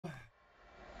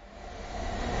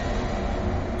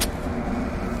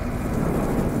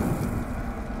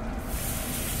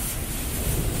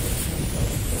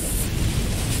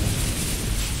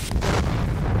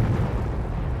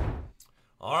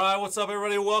what's up,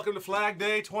 everybody? Welcome to Flag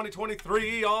Day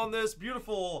 2023 on this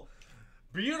beautiful,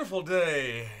 beautiful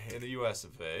day in the US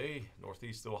of A.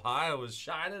 Northeast Ohio is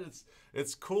shining.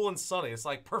 It's cool and sunny. It's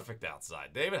like perfect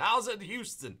outside. David, how's it in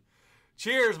Houston?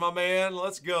 Cheers, my man.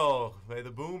 Let's go. May the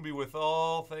boom be with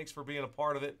all. Thanks for being a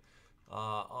part of it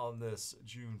on this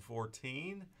June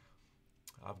 14.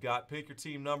 I've got pick your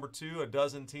team number 2, a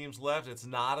dozen teams left. It's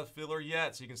not a filler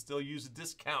yet, so you can still use the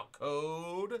discount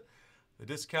code. The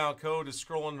discount code is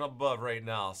scrolling above right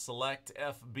now. Select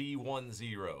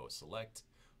FB10. Select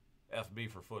FB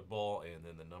for football, and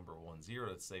then the number 10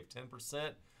 to save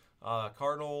 10%.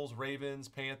 Cardinals, Ravens,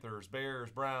 Panthers, Bears,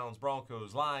 Browns,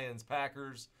 Broncos, Lions,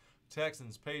 Packers,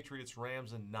 Texans, Patriots,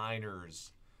 Rams, and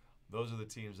Niners. Those are the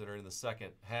teams that are in the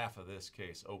second half of this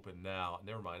case. Open now.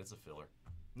 Never mind, it's a filler.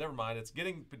 Never mind, it's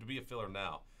getting to be a filler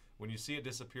now. When you see it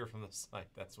disappear from the site,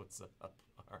 that's what's up.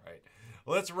 All right,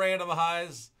 let's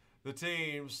randomize the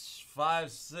teams.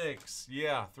 5, 6,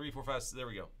 yeah, 3, 4, 5, 6. There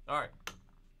we go. All right,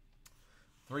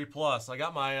 3+. I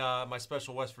got my my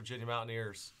special West Virginia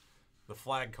Mountaineers, the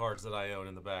flag cards that I own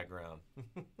in the background.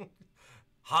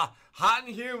 hot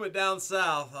and humid down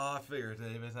south. Oh, I figured,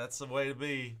 David, that's the way to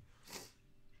be.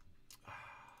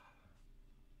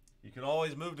 You can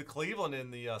always move to Cleveland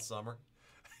in the summer.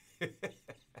 It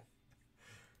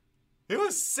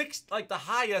was like the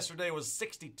high yesterday was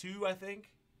 62, I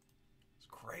think. It's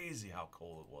crazy how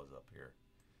cold it was up here.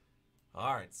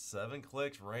 All right, 7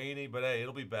 clicks, rainy, but hey,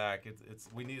 it'll be back.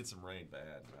 We needed some rain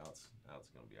bad. Now it's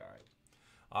gonna be all right.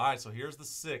 All right, so here's the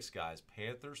 6, guys.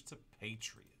 Panthers to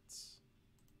Patriots.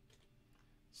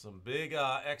 Some big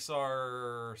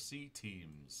XRC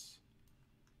teams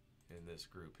in this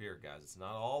group here, guys. It's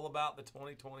not all about the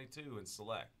 2022 and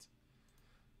select.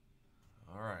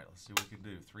 All right, let's see what we can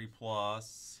do.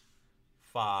 3+,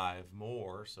 5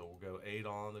 more, so we'll go 8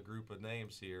 on the group of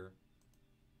names here.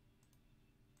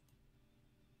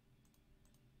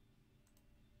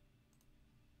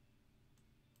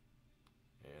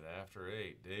 And after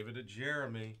 8, David to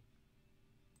Jeremy.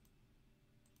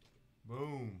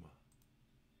 Boom.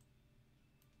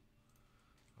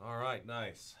 All right,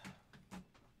 nice.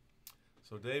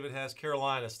 So David has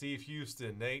Carolina, Steve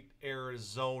Houston, Nate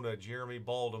Arizona, Jeremy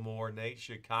Baltimore, Nate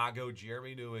Chicago,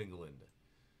 Jeremy New England.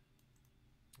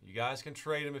 You guys can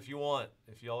trade them if you want.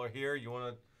 If y'all are here, you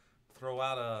want to throw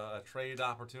out a trade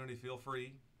opportunity, feel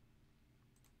free.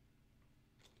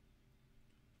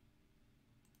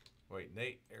 Wait,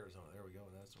 Nate Arizona, there we go.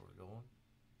 That's where we're going.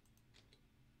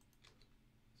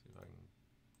 See if I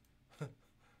can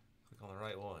click on the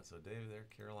right one. So David there,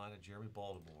 Carolina, Jeremy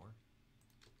Baltimore.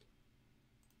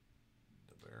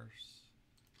 The Bears.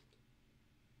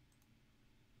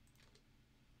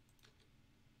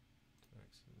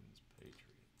 Texans, Patriots.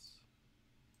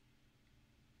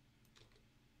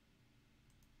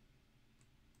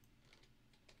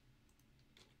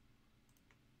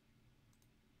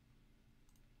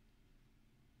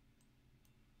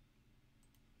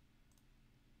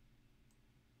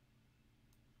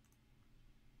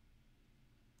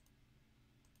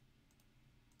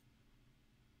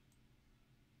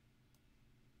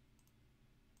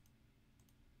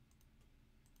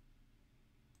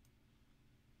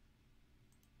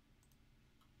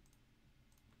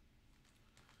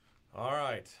 All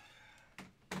right.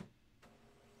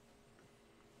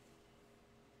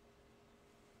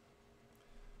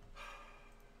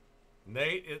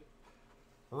 Nate,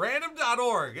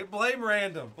 random.org. Blame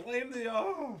random. Blame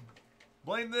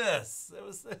blame this. It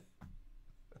was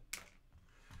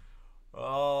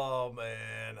oh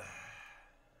man.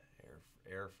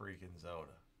 Air freaking Zona.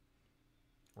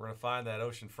 We're gonna find that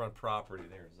oceanfront property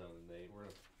there, Zona, Nate. We're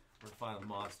gonna find a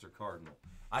monster cardinal.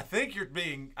 I think you're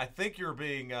being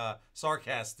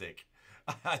sarcastic.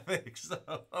 I think so.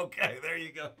 Okay, there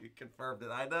you go. You confirmed it.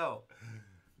 I know.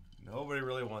 Nobody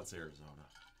really wants Arizona.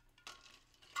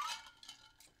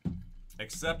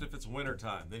 Except if it's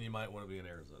wintertime. Then you might want to be in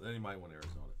Arizona. Then you might want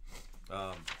Arizona.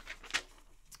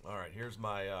 All right, here's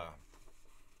my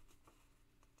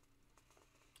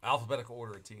alphabetical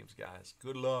order of teams, guys.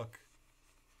 Good luck.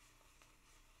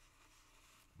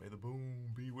 May the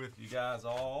boom be with you guys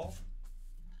all.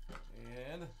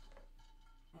 And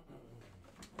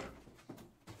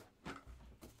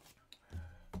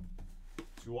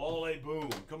to all a boom.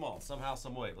 Come on, somehow,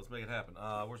 some way. Let's make it happen.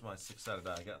 Where's my 6-sided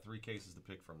die? I got 3 cases to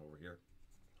pick from over here.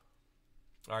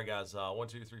 All right, guys. 1,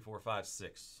 2, 3, 4, 5,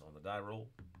 6 on the die roll.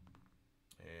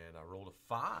 And I rolled a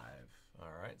 5. All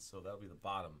right, so that'll be the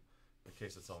bottom, the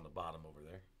case that's on the bottom over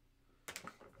there.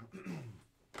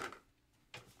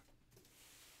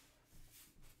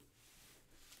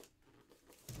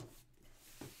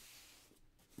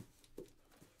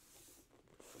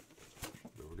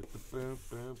 All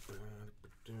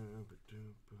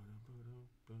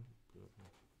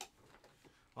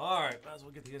right, might as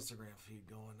well get the Instagram feed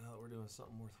going now that we're doing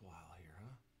something worthwhile here, huh?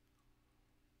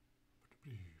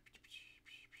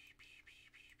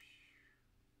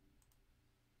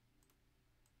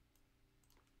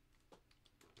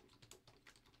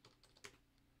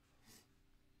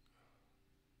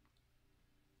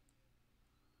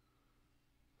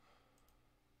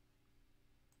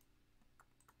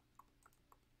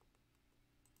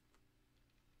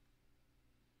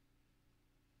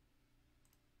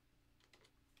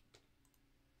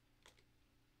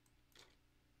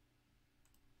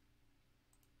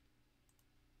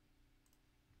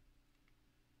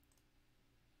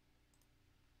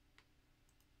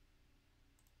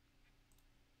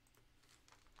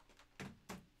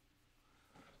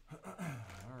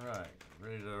 All right,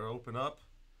 ready to open up?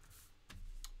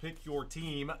 Pick your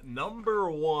team number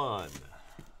 1.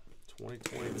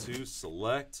 2022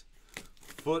 Select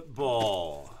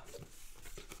Football.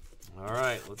 All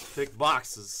right, let's pick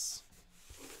boxes.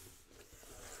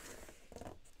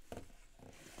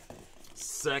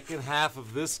 Second half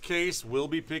of this case will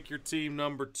be pick your team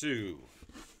number 2.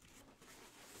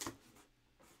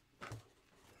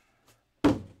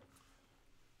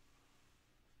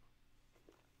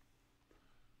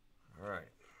 All right.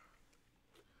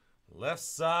 Left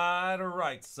side or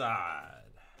right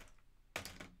side?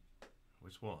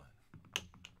 Which one?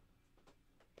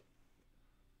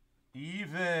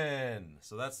 Even.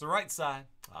 So that's the right side.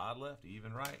 Odd left,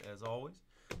 even right, as always.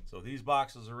 So these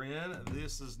boxes are in.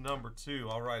 This is number 2.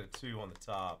 I'll write a 2 on the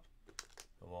top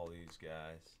of all these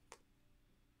guys.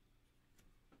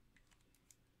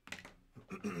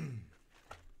 And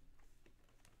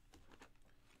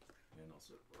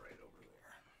also right over there.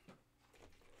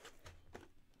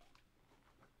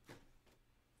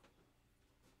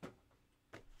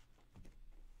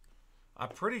 I'm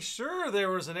pretty sure there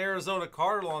was an Arizona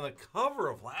Cardinal on the cover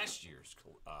of last year's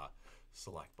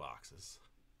select boxes.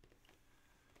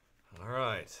 All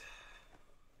right.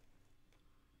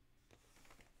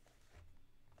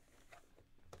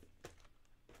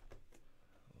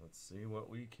 Let's see what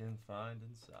we can find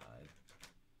inside.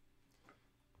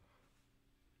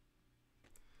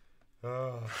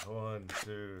 1,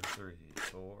 2, 3,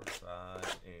 4,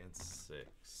 5, and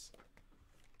 6.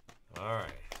 All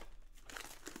right.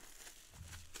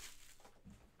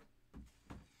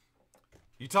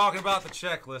 You talking about the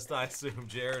checklist, I assume,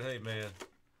 Jared? Hey, man.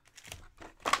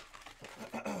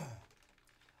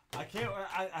 I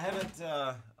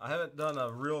haven't done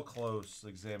a real close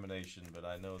examination, but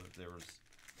I know that there was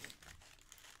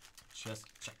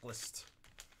checklist.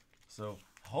 So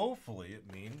hopefully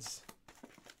it means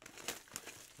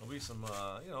there'll be some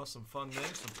some fun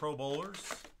names, some Pro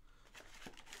Bowlers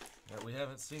that we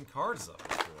haven't seen cards of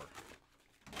before.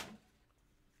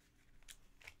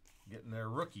 Getting their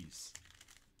rookies.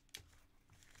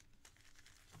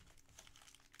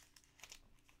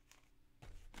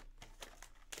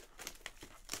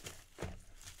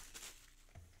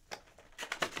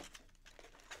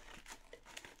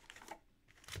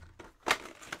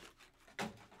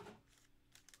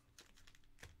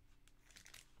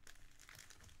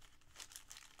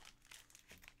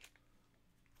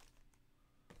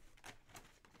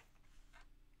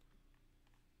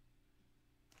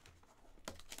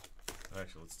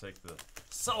 Actually, let's take the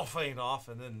cellophane off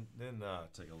and then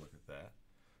take a look at that.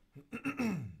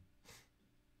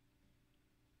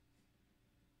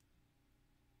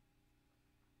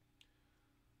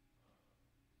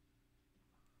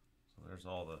 So there's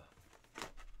all the.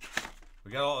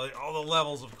 We got all the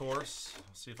levels, of course.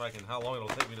 I'll see if I can. How long it'll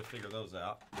take me to figure those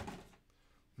out.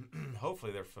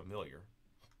 Hopefully, they're familiar.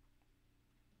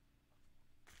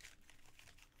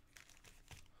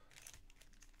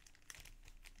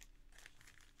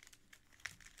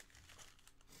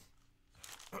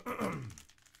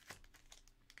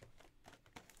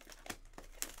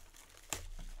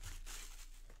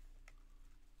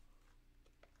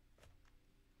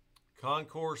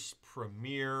 Concourse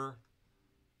Premier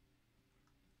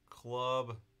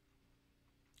Club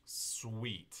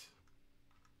Suite.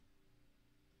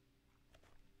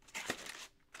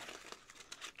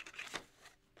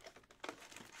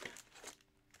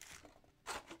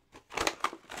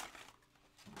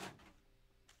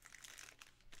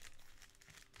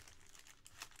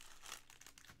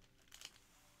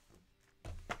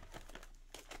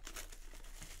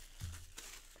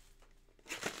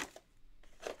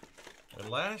 And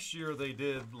last year they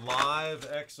did live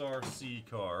XRC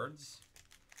cards,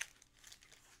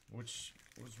 which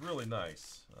was really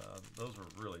nice. Those were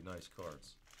really nice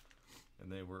cards.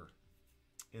 And they were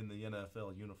in the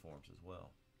NFL uniforms as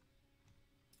well.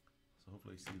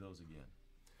 hopefully see those again.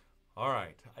 All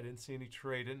right. I didn't see any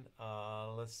trading.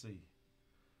 Let's see.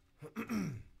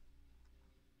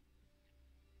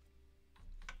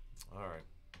 All right.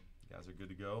 You guys are good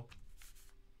to go.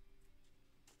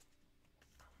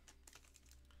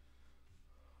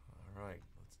 All right.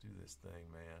 Let's do this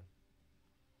thing, man.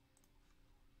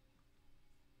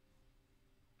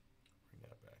 Bring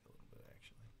that back a little bit,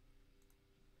 actually.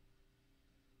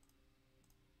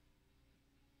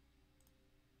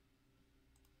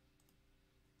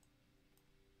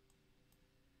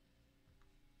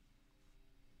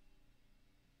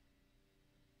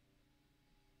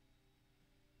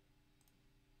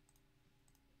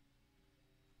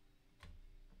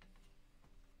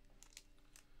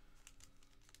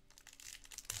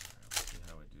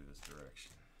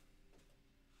 Direction.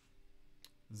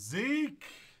 Zeke!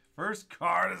 First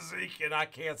card of Zeke, and I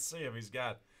can't see him. He's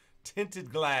got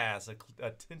tinted glass, a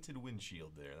tinted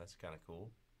windshield there. That's kind of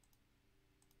cool.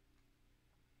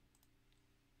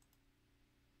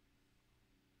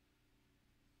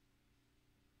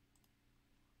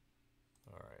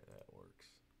 All right, that works.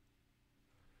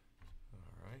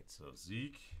 All right, so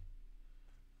Zeke,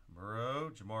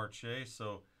 Burrow, Jamar Chase.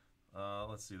 So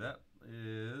let's see, that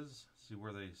is, see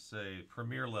where they say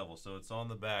premier level. So it's on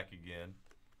the back again.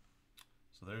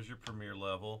 So there's your premier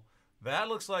level. That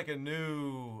looks like a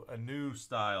new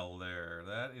style there.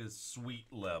 That is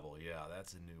suite level. Yeah,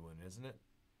 that's a new one, isn't it?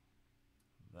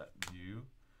 That view.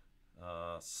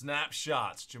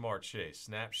 Snapshots, Jamar Chase.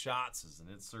 Snapshots is an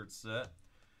insert set.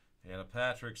 And a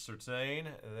Patrick Surtain.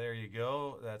 There you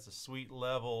go. That's a suite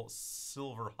level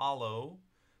silver hollow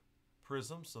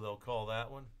prism. So they'll call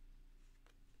that one.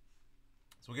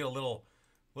 So we get a little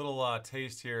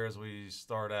taste here as we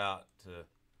start out to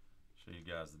show you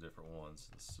guys the different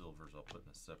ones. The silvers I'll put in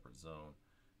a separate zone.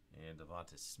 And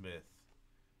Devonta Smith,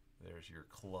 there's your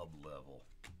club level.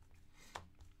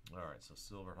 All right, so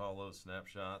silver hollow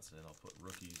snapshots, and I'll put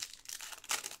rookies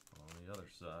on the other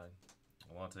side.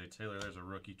 Alontae Taylor, there's a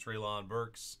rookie. Treylon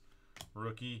Burks,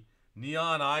 rookie.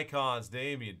 Neon Icons,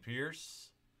 Damian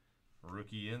Pierce,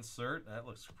 rookie insert. That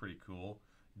looks pretty cool.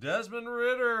 Desmond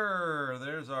Ridder,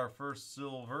 there's our first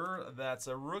silver. That's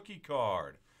a rookie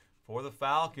card for the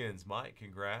Falcons. Mike,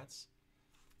 congrats.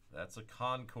 That's a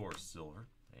Concourse silver.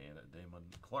 And a Damon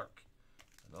Clark,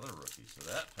 another rookie. So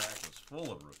that pack was full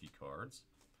of rookie cards.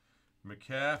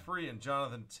 McCaffrey and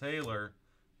Jonathan Taylor.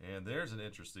 And there's an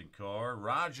interesting card.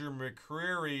 Roger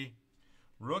McCreary,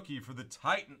 rookie for the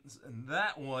Titans. And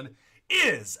that one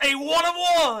is a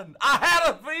 1-of-1. I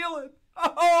had a feeling.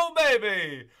 Oh,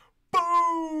 baby.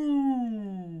 Boom!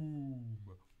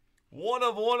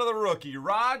 1-of-1 of the rookie.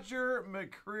 Roger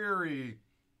McCreary.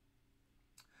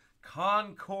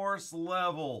 Concourse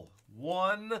level.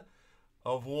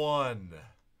 1-of-1.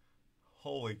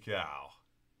 Holy cow.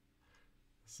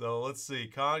 So let's see.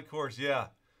 Concourse, yeah.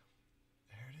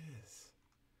 There it is.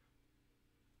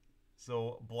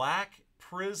 So black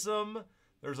prism.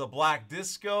 There's a black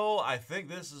disco. I think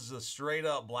this is a straight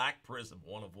up black prism.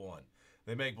 1-of-1.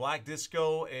 They make black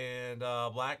disco and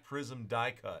black prism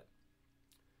die cut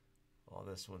on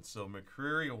this one. So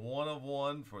McCreary, a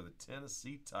 1-of-1 for the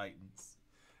Tennessee Titans.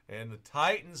 And the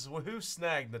Titans, well, who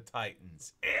snagged the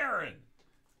Titans? Aaron.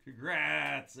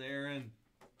 Congrats, Aaron.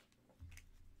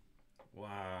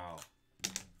 Wow.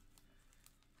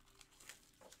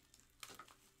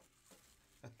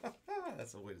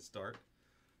 That's a way to start.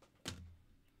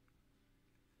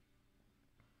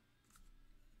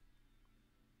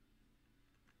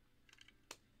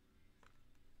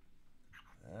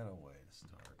 And a way to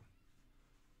start.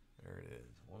 There it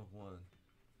is. 1-of-1.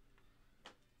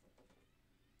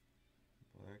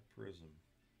 Black prism.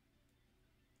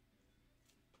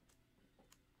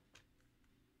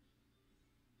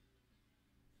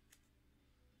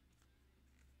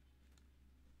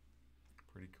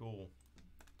 Pretty cool.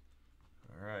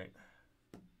 All right.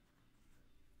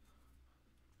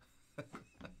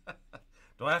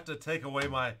 Do I have to take away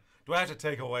my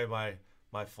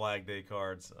my Flag Day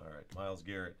cards? All right, Myles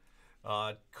Garrett.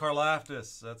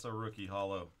 Karlaftis, that's a rookie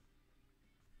hollow.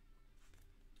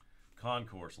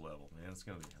 Concourse level, man.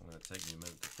 I'm gonna take me a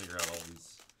minute to figure out all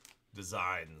these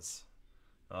designs.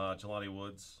 Jelani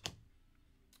Woods,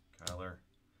 Kyler,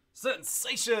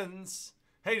 Sensations.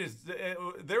 Hey,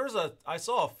 I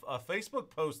saw a Facebook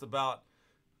post about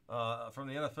from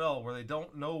the NFL where they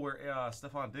don't know where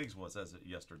Stephon Diggs was as of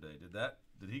yesterday.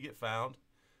 Did he get found?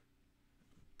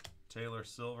 Taylor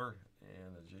Silver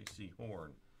and a J.C.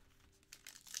 Horn.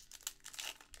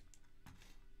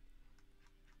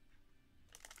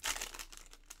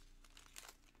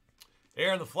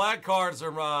 Aaron, the flag cards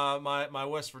are my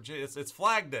West Virginia. It's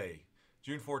Flag Day.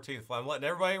 June 14th. I'm letting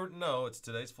everybody know it's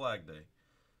today's Flag Day.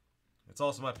 It's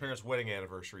also my parents' wedding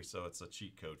anniversary, so it's a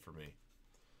cheat code for me.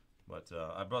 But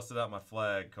I busted out my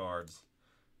flag cards.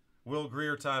 Will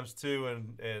Greer times 2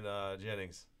 and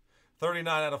Jennings.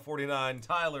 39 out of 49.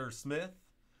 Tyler Smith.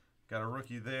 Got a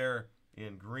rookie there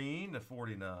in green to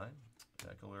 49.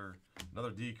 Eckler,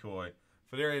 another decoy.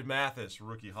 Federian Mathis,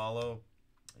 rookie hollow.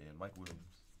 And Mike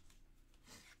Williams.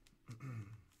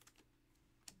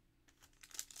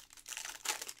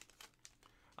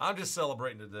 I'm just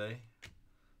celebrating today.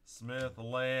 Smith,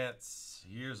 Lance.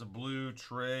 Here's a blue.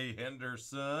 Trey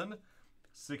Henderson.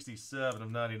 67 of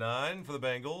 99 for the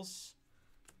Bengals.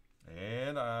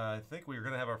 And I think we're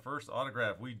going to have our first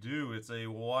autograph. We do. It's a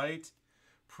white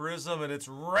prism, and it's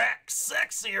Rex.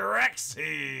 Sexy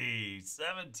Rexy.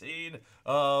 17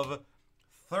 of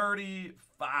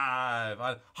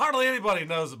 35. Hardly anybody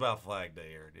knows about Flag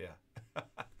Day, Aaron. Yeah.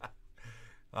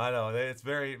 I know. It's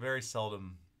very, very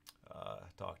seldom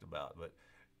talked about. But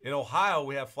in Ohio,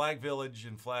 we have Flag Village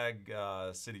and Flag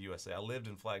City, USA. I lived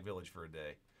in Flag Village for a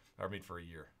day. I mean, for a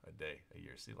year. A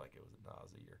year. Seemed like it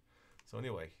was a year. So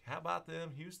anyway, how about them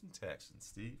Houston Texans?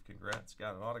 Steve, congrats.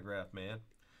 Got an autograph, man.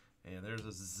 And there's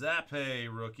a Zappe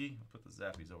rookie. I'll put the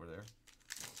Zappies over there.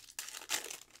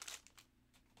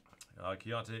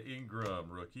 Keontae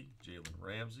Ingram rookie. Jalen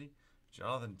Ramsey.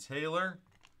 Jonathan Taylor.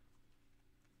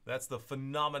 That's the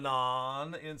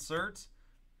Phenomenon insert.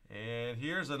 And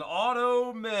here's an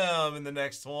auto mem in the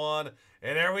next one.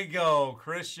 And there we go.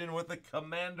 Christian with the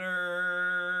Commanders.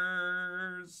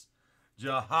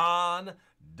 Jahan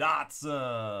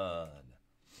Dotson.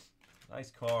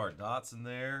 Nice card. Dotson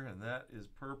there. And that is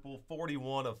purple.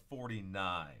 41 of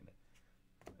 49.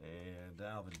 And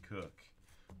Dalvin Cook.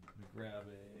 Let me grab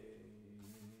a...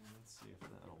 Let's see if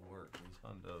that'll work. These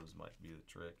hundos might be the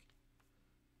trick.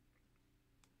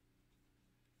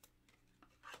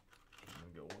 I'm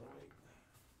going to go 108.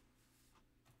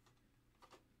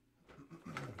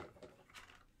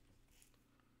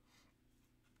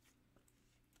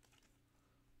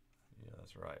 Yeah,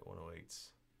 that's right.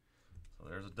 108s. So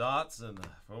there's a Dotson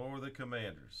for the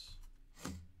Commanders.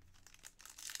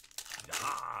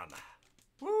 John.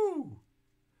 Woo!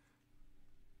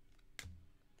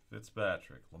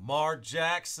 Fitzpatrick. Lamar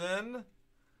Jackson.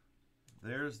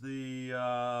 There's the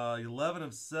 11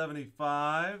 of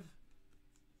 75.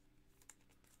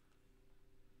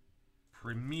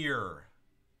 Premier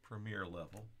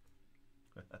level.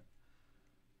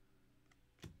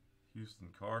 Houston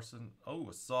Carson. Oh,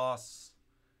 a Sauce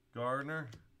Gardner.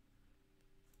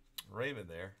 Raymond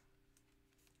there.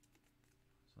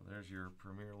 So there's your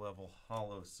premier level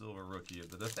hollow silver rookie of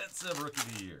the defensive rookie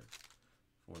of the year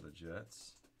for the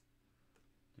Jets.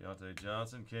 Deontay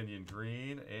Johnson, Kenyon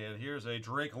Green, and here's a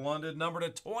Drake London number to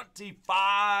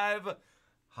 25.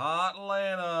 Hot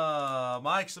Atlanta.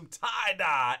 Mike, some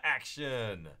tie-dye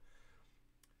action.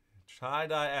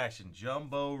 Tie-dye action.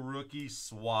 Jumbo rookie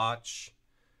swatch.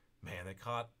 Man, they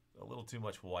caught a little too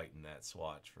much white in that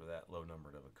swatch for that low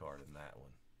numbered of a card in that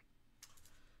one.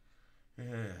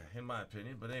 Yeah, in my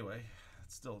opinion. But anyway,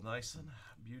 it's still a nice and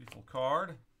beautiful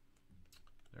card.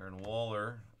 Darren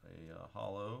Waller, a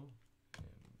hollow.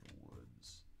 And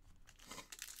Woods.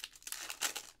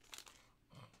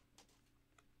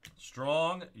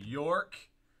 Strong, York,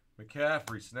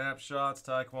 McCaffrey, snapshots,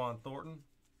 Tyquan Thornton,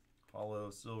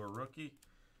 hollow silver rookie,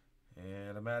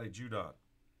 and a Matty Judon.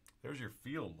 There's your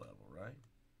field level, right?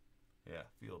 Yeah,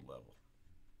 field level.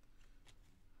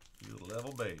 Field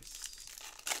level base.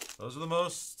 Those are the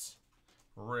most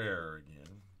rare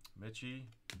again. Mitchie,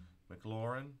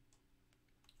 McLaurin,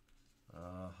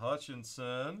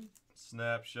 Hutchinson,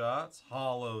 snapshots,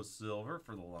 hollow silver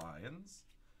for the Lions.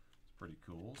 Pretty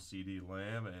cool. CD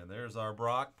Lamb. And there's our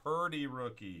Brock Purdy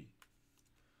rookie.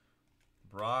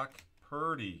 Brock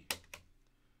Purdy.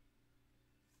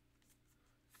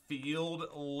 Field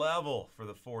level for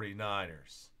the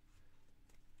 49ers.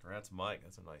 That's Mike.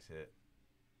 That's a nice hit.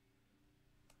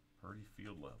 Purdy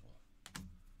field level.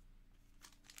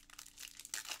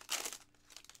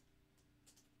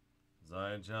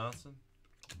 Zion Johnson.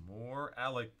 More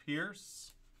Alec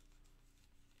Pierce.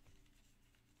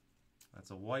 That's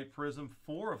a white prism,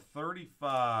 4 of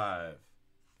 35.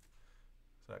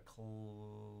 So that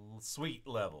sweet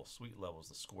level. Sweet level is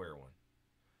the square one.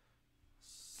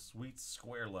 Sweet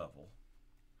square level.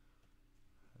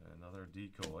 Another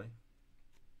decoy.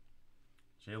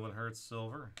 Jalen Hurts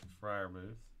silver,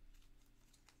 Freiermuth.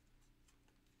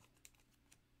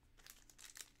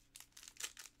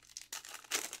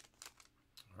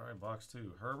 All right, box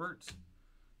 2. Herbert.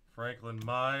 Franklin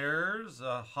Myers,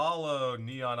 hollow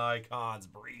neon icons,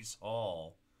 Breece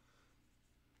Hall.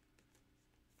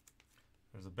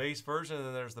 There's a base version, and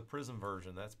then there's the Prism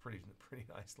version. That's pretty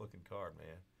nice looking card,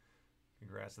 man.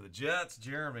 Congrats to the Jets,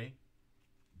 Jeremy.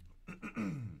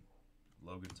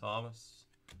 Logan Thomas,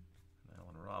 and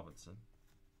Allen Robinson.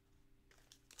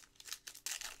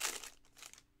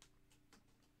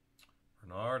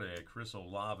 Bernard, a Chris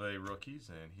Olave rookies,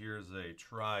 and here's a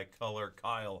tricolor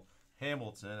Kyle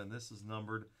Hamilton, and this is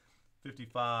numbered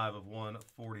 55 of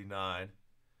 149.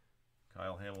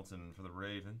 Kyle Hamilton for the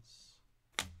Ravens.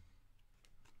 A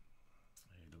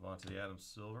Devontae Adams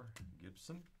silver,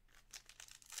 Gibson.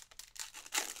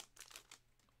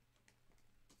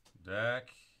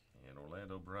 Dak and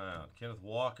Orlando Brown. Kenneth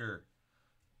Walker,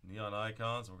 Neon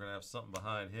Icons. We're going to have something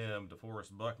behind him.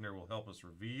 DeForest Buckner will help us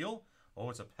reveal. Oh,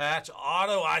 it's a patch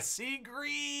auto. I see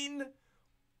green.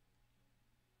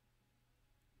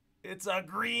 It's a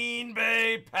Green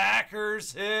Bay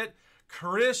Packers hit.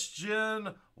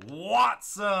 Christian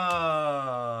Watson.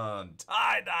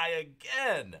 Tie-dye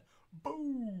again.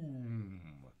 Boom.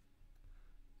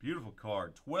 Beautiful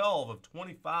card. 12 of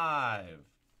 25.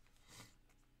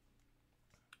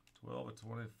 12 of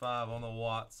 25 on the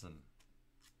Watson.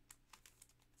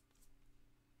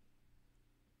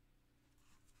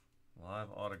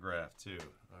 Live autograph, too.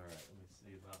 All right, let me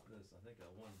see about this. I think a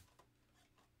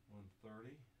 130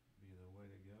 be the way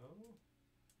to go.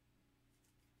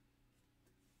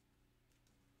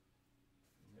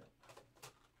 Yep.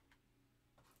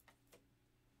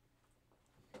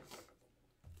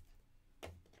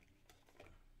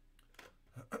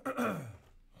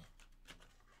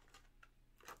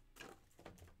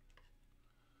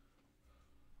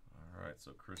 All right,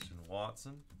 so Christian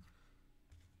Watson.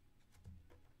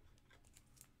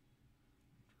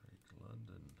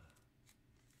 London.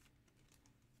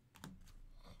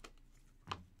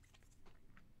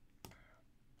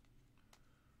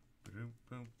 Boom,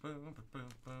 boom, boom, boom,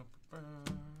 boom, boom.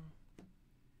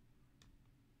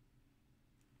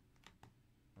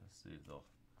 Let's see if they'll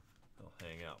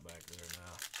hang out back there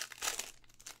now.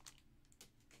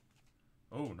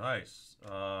 Oh, nice.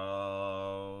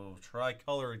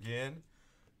 Tricolor again.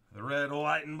 The red,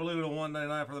 white, and blue to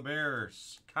 199 for the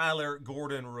Bears. Kyler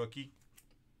Gordon rookie.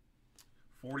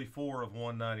 44 of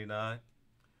 199.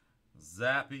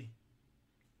 Zappy.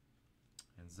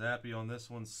 And Zappy on this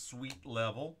one, sweet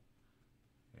level.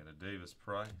 And a Davis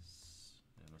Price.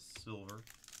 And a silver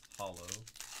hollow.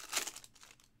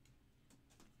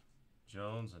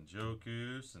 Jones and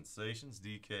Joku, Sensations,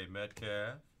 DK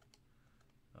Metcalf.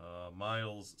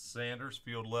 Miles Sanders,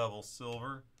 field level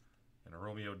silver. And a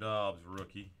Romeo Dobbs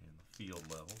rookie in the field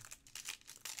level.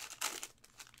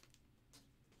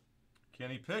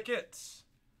 Kenny Pickett.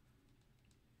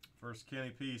 First Kenny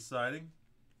P sighting.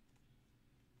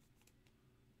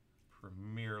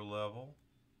 Premier level.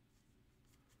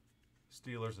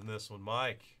 Steelers in this one,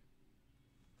 Mike.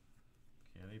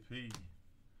 Kenny P.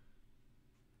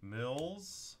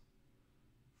 Mills.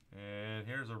 And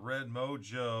here's a Red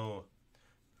Mojo.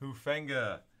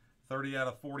 Hufanga. 30 out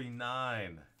of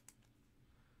 49.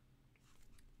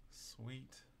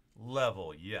 Sweet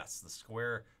level. Yes, the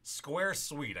square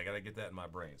suite. I got to get that in my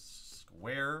brain.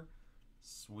 Square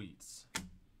Sweets.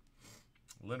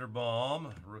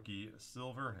 Linderbaum, rookie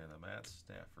silver, and a Matt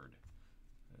Stafford.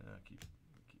 Keep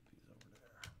these over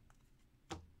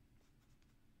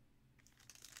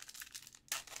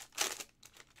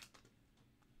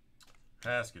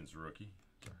there. Haskins, rookie.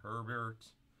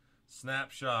 Herbert.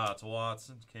 Snapshots,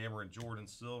 Watson, Cameron Jordan,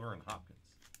 silver, and Hopkins.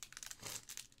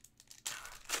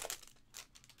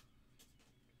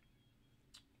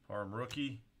 Parham,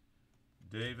 rookie.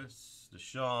 Davis,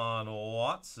 Deshaun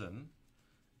Watson,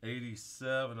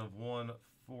 87 of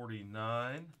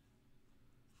 149.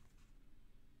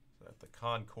 So at the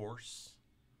concourse.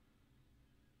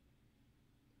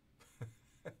 Kind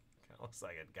of looks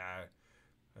like a guy,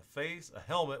 a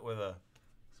helmet with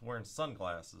he's wearing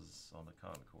sunglasses on the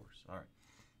concourse. All right.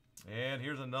 And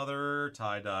here's another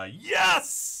tie-dye.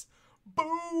 Yes!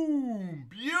 Boom!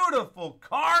 Beautiful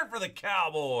card for the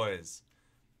Cowboys.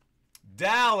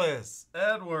 Dallas,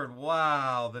 Edward,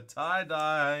 wow, the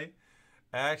tie-dye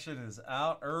action is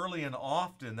out early and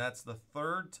often. That's the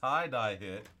third tie-dye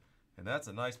hit, and that's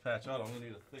a nice patch out. I'm going to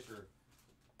need a thicker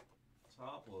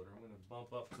top loader. I'm going to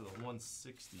bump up to the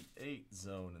 168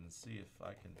 zone and see if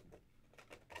I can get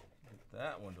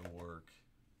that one to work.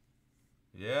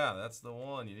 Yeah, that's the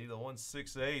one. You need the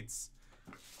 168s.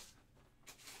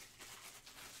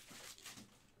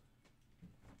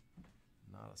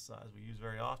 Not a size we use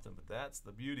very often, but that's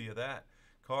the beauty of that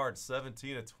card.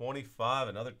 17 of 25,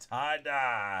 another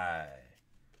tie-dye.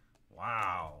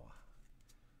 Wow.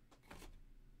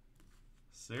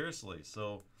 Seriously,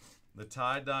 so the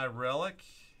tie-dye relic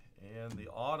and the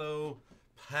auto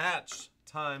patch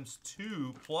times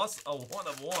 2 plus a 1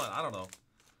 of 1. I don't know.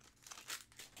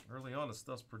 Early on, the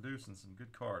stuff's producing some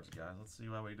good cards, guys. Let's see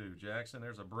how we do. Jackson,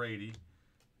 there's a Brady.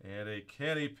 And a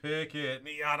Kenny Pickett.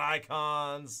 Neon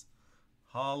Icons.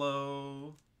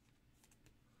 Hollow.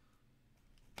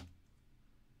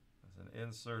 There's an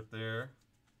insert there.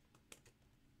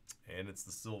 And it's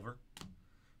the silver.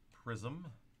 Prism.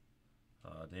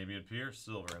 Dameon Pierce,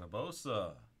 silver. And a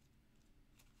Bosa.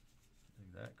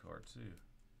 Dig that card, too.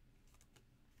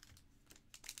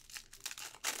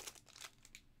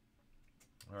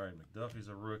 All right, McDuffie's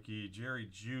a rookie. Jerry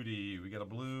Jeudy. We got a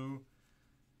blue.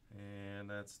 And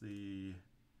that's the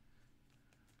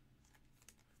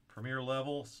premier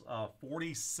levels.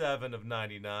 47 of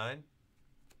 99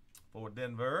 for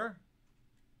Denver.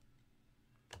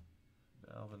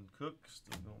 Dalvin Cook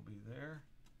still going to be there.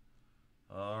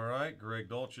 All right, Greg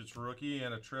Dulcich rookie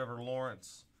and a Trevor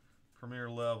Lawrence premier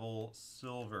level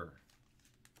silver.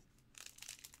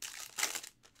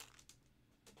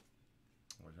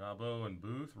 Jabo and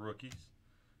Booth, rookies.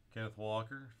 Kenneth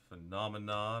Walker,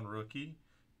 phenomenon, rookie.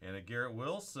 And a Garrett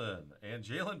Wilson. And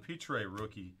Jalen Petre,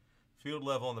 rookie. Field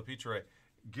level on the Petre.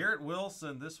 Garrett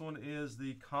Wilson, this one is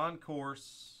the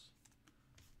Concourse.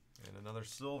 And another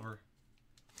silver.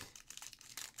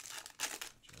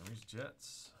 Jeremy's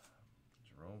Jets.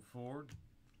 Jerome Ford.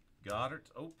 Goddard.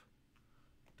 Oh,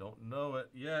 don't know it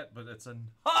yet, but it's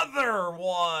another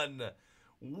one.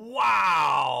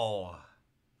 Wow.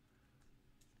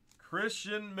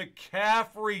 Christian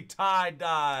McCaffrey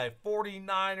tie-dye.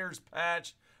 49ers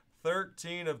patch.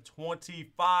 13 of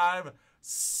 25.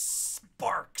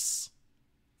 Sparks.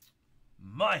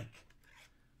 Mike.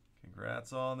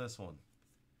 Congrats on this one.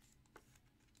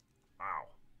 Wow.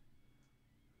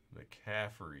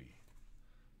 McCaffrey.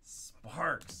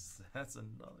 Sparks. That's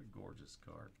another gorgeous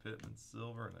card. Pittman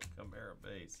silver and a Camara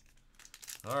base.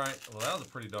 All right. Well, that was a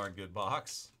pretty darn good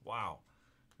box. Wow.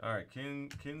 All right,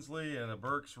 Kinsley and a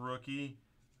Burks rookie.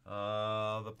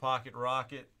 The Pocket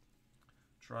Rocket.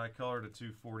 Tricolor to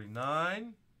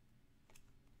 249.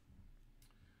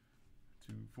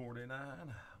 249 on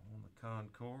the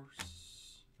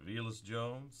Concourse. Velus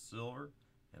Jones, silver.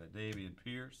 And a Dameon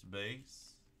Pierce,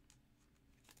 base.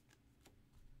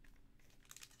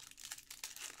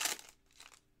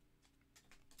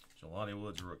 Jelani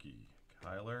Woods rookie.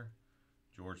 Kyler.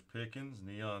 George Pickens,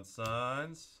 neon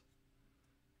signs.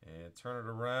 And turn it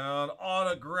around.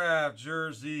 Autograph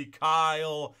jersey.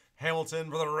 Kyle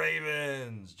Hamilton for the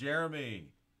Ravens. Jeremy.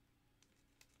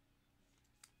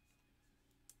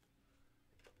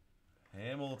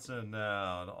 Hamilton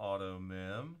now. An auto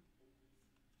mem.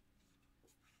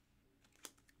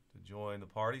 To join the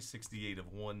party. 68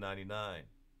 of 199.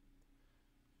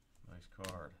 Nice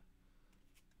card.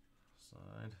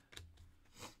 Signed.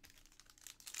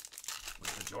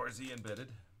 With the jersey embedded.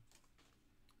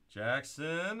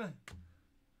 Jackson,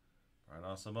 Brian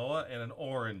Asamoah, and an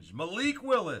orange. Malik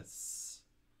Willis.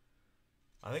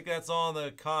 I think that's on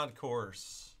the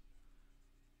Concourse.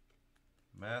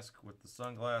 Mask with the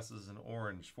sunglasses and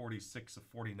orange. 46 of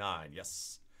 49.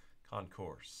 Yes,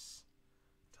 Concourse.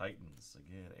 Titans.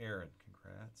 Again, Aaron,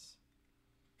 congrats.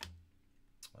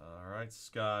 All right,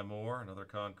 Sky Moore. Another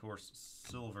Concourse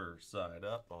silver side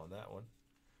up on that one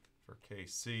for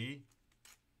KC.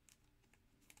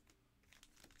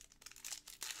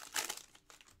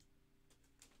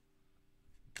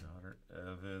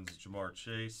 Evans, Jamar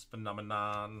Chase,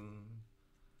 phenomenon.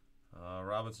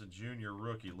 Robinson Jr.,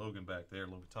 rookie. Logan back there,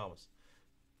 Logan Thomas.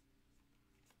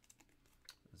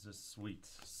 Is this sweet?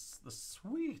 The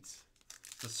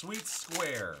sweet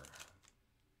square.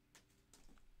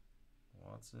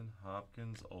 Watson,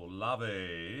 Hopkins,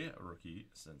 Olave, rookie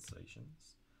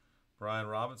sensations. Brian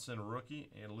Robinson, rookie,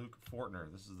 and Luke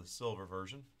Fortner. This is the silver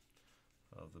version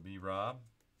of the B-Rob.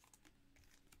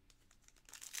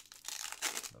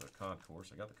 Another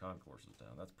Concourse. I got the Concourses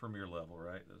down. That's premier level,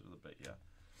 right? Those are the yeah.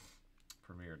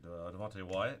 Premier. Devontae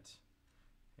Wyatt.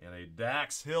 And a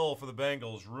Dax Hill for the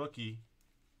Bengals, rookie.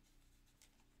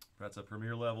 That's a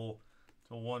premier level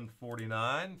to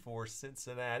 149 for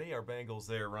Cincinnati. Our Bengals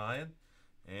there, Ryan.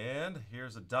 And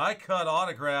here's a die cut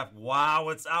autograph. Wow,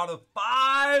 it's out of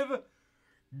 5.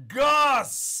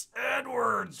 Gus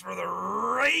Edwards for the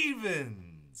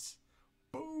Ravens.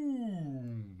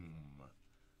 Boom.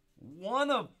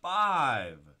 1 of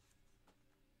 5.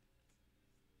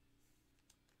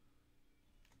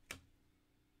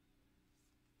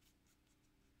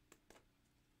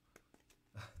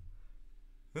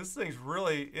 This thing's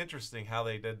really interesting how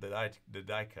they did the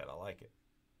die cut. I like it.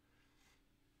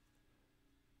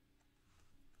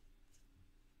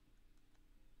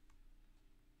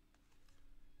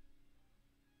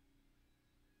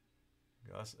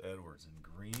 Gus Edwards in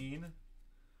green.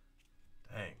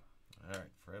 Dang. All right,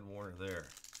 Fred Warner there.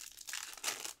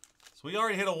 So we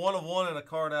already hit a 1 of 1 and a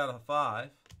card out of 5.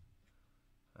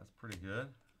 That's pretty good.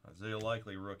 Isaiah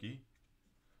Likely, rookie.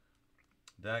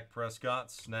 Dak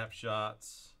Prescott,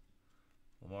 snapshots.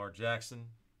 Lamar Jackson.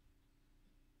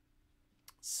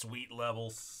 Sweet level,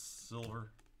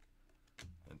 silver.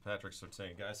 And Patrick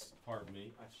Surtain. Guys, pardon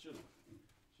me. I should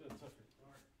have took your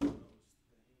card.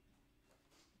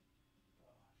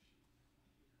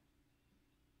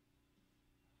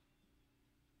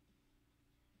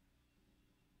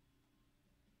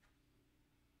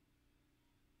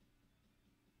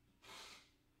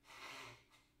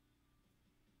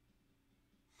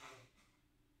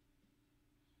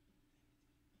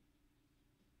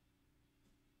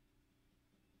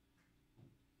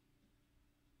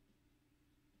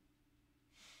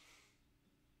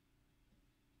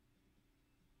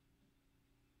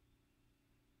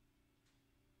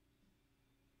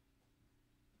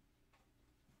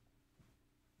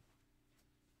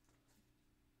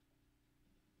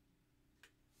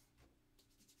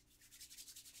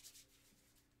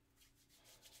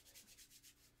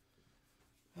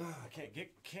 I can't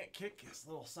kick this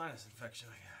little sinus infection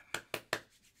I got.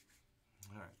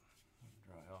 All right,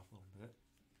 dry off a little bit.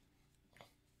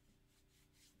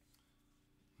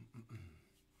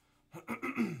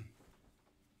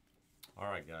 All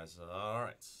right, guys. All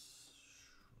right,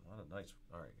 a lot of nice.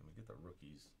 All right, let me get the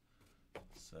rookies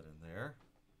set in there.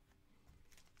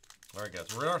 All right,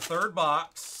 guys, we're in our third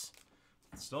box.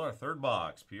 Still our third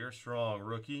box. Pierre Strong,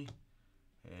 rookie.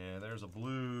 And there's a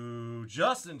blue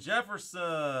Justin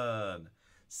Jefferson.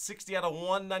 60 out of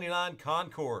 199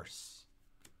 concourse.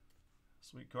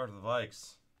 Sweet card to the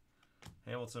Vikes.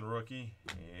 Hamilton, rookie.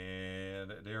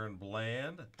 And Darren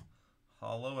Bland.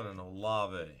 Hollow and an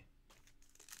Olave.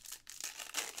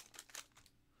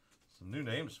 Some new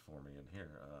names for me in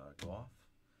here. Goff.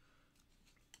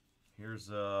 Here's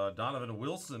Donovan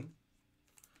Wilson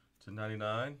to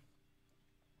 99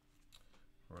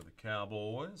 for the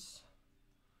Cowboys.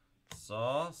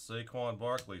 Saquon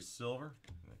Barkley, silver,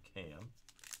 and a Cam.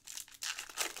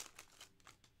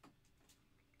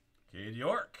 Cade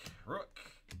York, rook.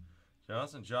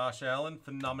 Johnson, Josh Allen,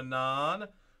 phenomenon.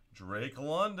 Drake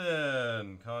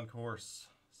London, concourse,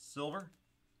 silver.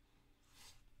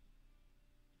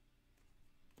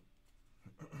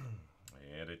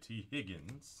 And a T.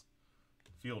 Higgins,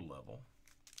 field level.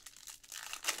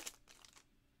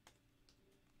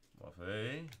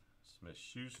 Buffet.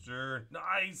 Smith-Schuster,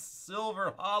 nice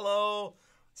silver hollow,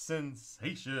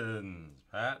 sensations,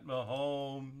 Pat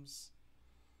Mahomes.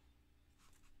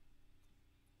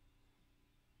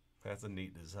 That's a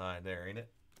neat design there, ain't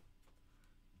it?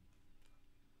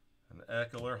 An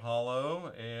Eckler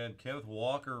hollow and Kenneth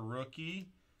Walker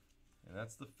rookie, and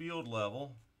that's the field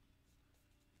level.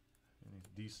 Any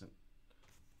decent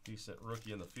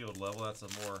rookie in the field level. That's a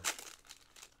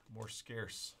more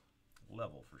scarce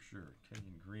level for sure.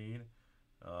 Kenyon Green,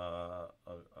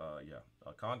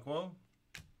 Conquo,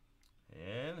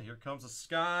 and here comes a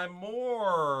Sky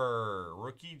Moore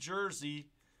rookie jersey.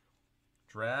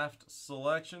 Draft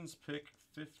selections, pick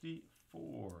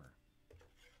 54.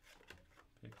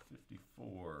 Pick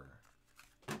 54.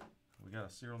 We got a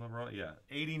serial number on it. Yeah,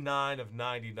 89 of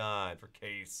 99 for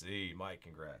KC. Mike,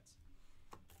 congrats.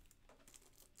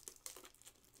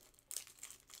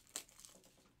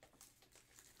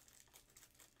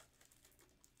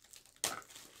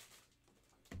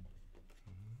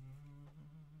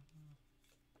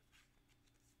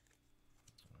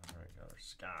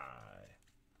 Sky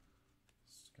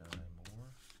Moore.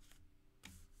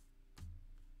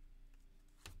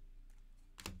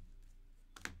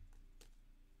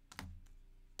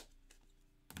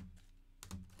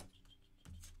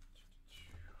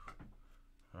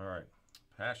 All right,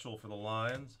 Paschal for the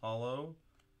Lions, hollow.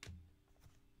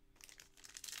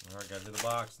 All right, guys, in the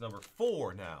box number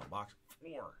 4 now. Box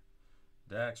 4.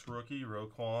 Dax rookie,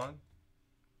 Roquan.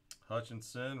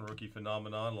 Hutchinson, rookie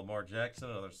phenomenon. Lamar Jackson,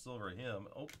 another silver him.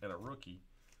 Oh, and a rookie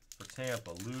for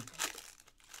Tampa. Luke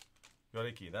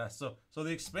Godicki. That's so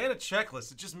the expanded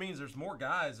checklist, it just means there's more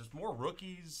guys, there's more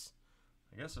rookies.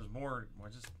 I guess there's more.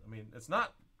 I mean, it's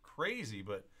not crazy,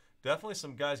 but definitely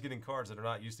some guys getting cards that are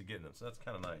not used to getting them. So that's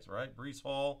kind of nice, right? Breece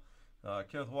Hall,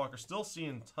 Kenneth Walker. Still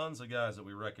seeing tons of guys that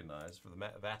we recognize for the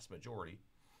vast majority.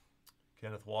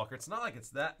 Kenneth Walker. It's not like it's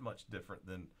that much different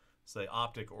than, say,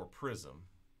 Optic or Prism.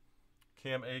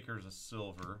 Cam Akers, a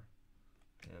silver,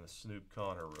 and a Snoop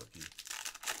Connor rookie.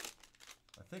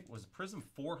 I think, was Prism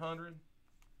 400?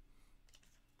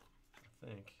 I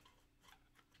think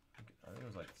it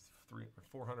was like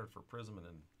 400 for Prism, and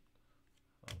then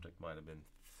Optic might have been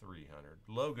 300.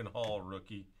 Logan Hall,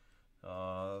 rookie.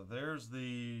 There's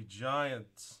the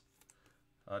Giants.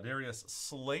 Darius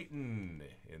Slayton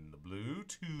in the blue.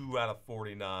 2 out of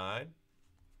 49.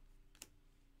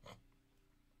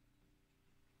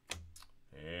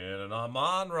 And an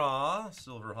Amon-Ra,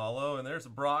 silver hollow. And there's a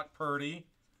Brock Purdy.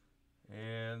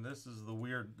 And this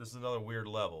is another weird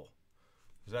level.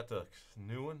 Is that the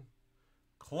new one?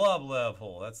 Club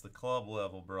level. That's the club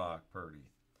level Brock Purdy.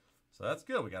 So that's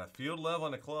good. We got a field level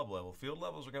and a club level. Field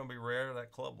levels are going to be rare.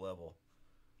 That club level.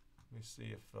 Let me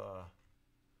see if...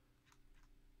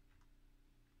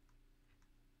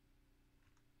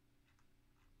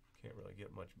 can't really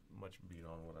get much beat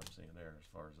on what I'm seeing there as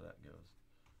far as that goes.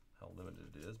 How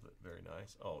limited it is, but very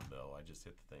nice. Oh, no. I just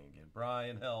hit the thing again.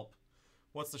 Brian, help.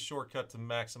 What's the shortcut to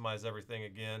maximize everything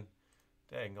again?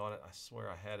 Dang on it. I swear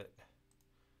I had it.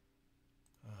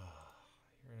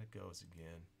 Here it goes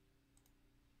again.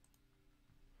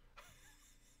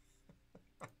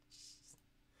 I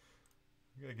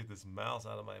gotta get this mouse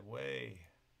out of my way.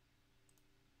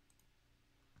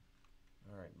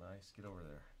 All right, mice, get over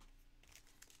there.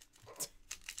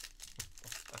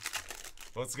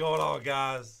 What's going on,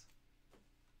 guys?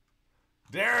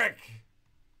 Derek!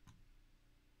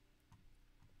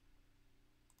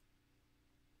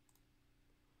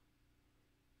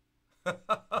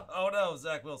 Oh no,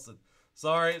 Zach Wilson.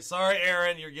 Sorry,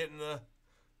 Aaron, you're getting the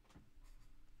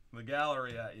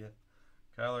gallery at you.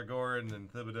 Kyler Gordon and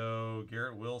Thibodeau,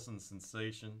 Garrett Wilson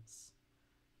sensations.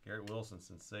 Garrett Wilson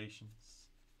sensations.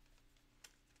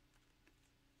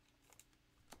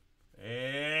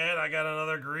 And I got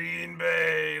another Green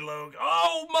Bay logo.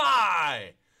 Oh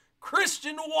my!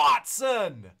 Christian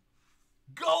Watson!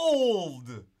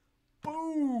 Gold!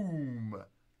 Boom!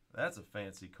 That's a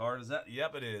fancy card. Is that?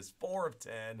 Yep, it is. 4 of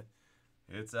 10.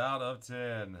 It's out of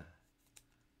 10.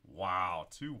 Wow,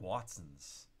 2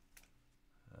 Watsons.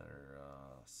 That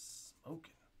are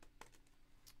smoking.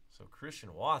 So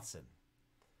Christian Watson.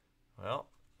 Well,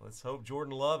 let's hope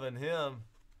Jordan Love and him.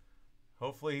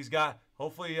 Hopefully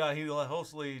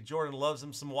Jordan loves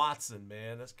him some Watson,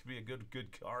 man. This could be a good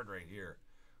card right here.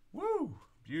 Woo!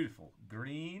 Beautiful.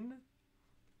 Green.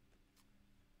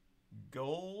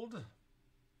 Gold.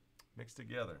 Mixed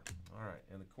together. All right,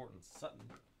 and the Cortland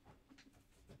Sutton.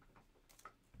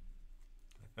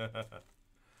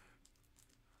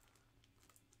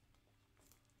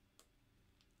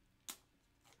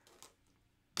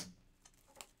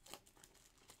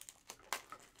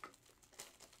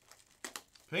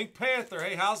 Pink Panther,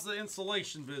 hey, how's the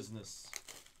insulation business?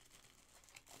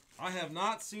 I have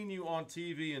not seen you on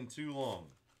TV in too long.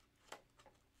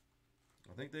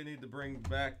 I think they need to bring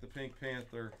back the Pink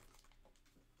Panther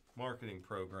marketing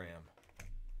program.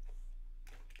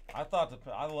 I love the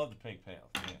Pink Panther.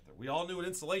 We all knew what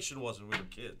insulation was when we were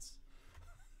kids.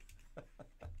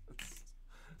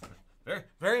 Very,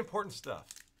 very important stuff.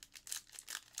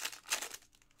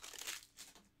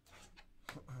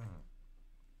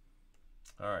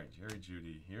 All right, Jerry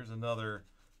Judy. Here's another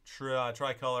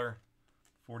tricolor,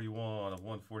 41 of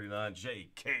 149.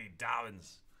 J.K.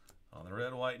 Dobbins on the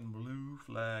red, white, and blue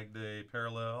Flag Day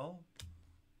parallel.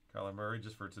 Kyler Murray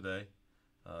just for today.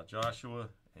 Joshua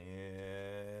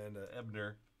and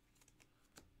Ebner.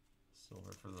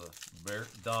 Silver for the Bears.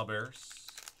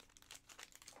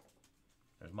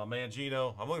 There's my man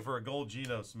Geno. I'm looking for a gold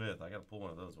Geno Smith. I got to pull one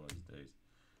of those one of these days.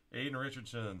 Aiden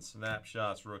Richardson,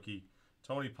 snapshots rookie.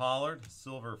 Tony Pollard,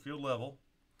 silver field level.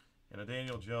 And a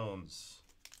Daniel Jones,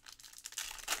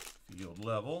 field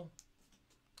level.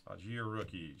 Algier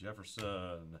rookie,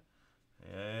 Jefferson.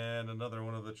 And another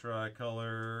one of the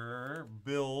tricolor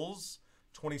Bills,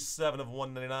 27 of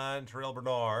 199, Terrell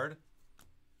Bernard.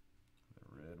 The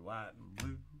red, white, and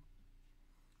blue.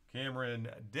 Cameron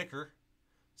Dicker.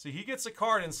 See, he gets a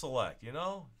card in select, you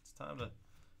know? It's time to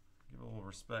give a little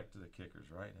respect to the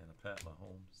kickers, right? And a Pat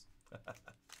Mahomes.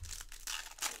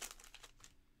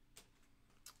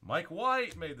 Mike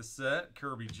White made the set.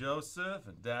 Kirby Joseph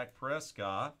and Dak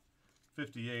Prescott.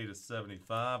 58 of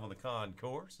 75 on the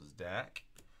concourse is Dak.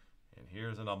 And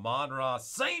here's an Amon-Ra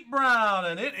St. Brown,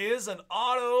 and it is an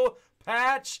auto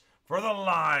patch for the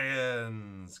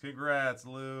Lions. Congrats,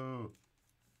 Lou.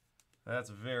 That's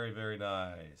very, very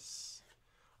nice.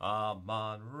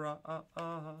 Amon-Ra,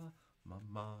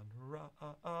 Amon-Ra,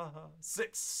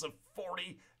 6 of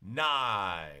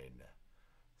 49.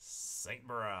 St.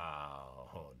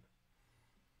 Brown.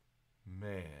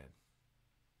 Man.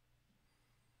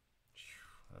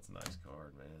 That's a nice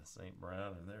card, man. St.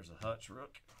 Brown, and there's a Hutch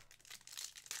rook.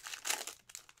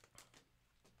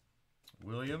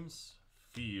 Williams,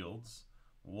 Fields,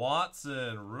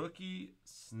 Watson, rookie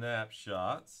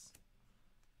snapshots.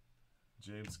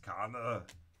 James Conner,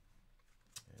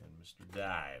 And Mr.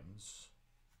 Dimes.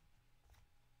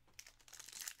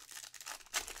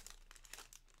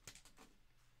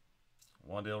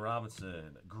 Wandale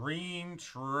Robinson. Green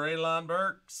Treylon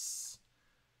Burks.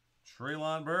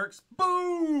 Treylon Burks.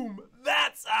 Boom!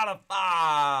 That's out of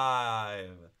 5.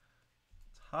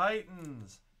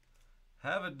 Titans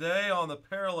have a day on the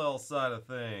parallel side of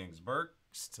things.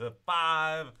 Burks to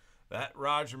 5. That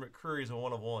Roger McCreary's a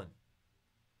 1 of 1.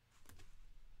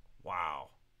 Wow.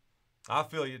 I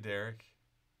feel you, Derek.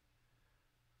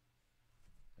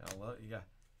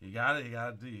 You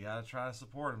gotta try to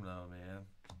support him though, man.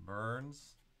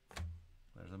 Burns.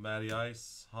 There's a Matty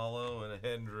Ice, Hollow, and a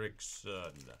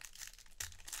Hendrickson.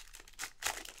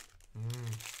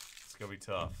 It's gonna be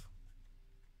tough.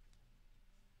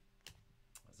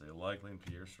 Isaiah Likely and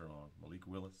Pierre Strong. Malik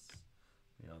Willis.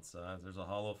 Neon Signs. There's a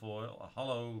hollow foil. A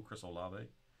hollow Chris Olave.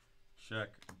 Check.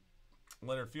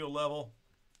 Leonard Field Level.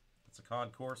 It's a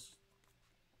concourse.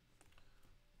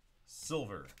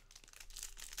 Silver.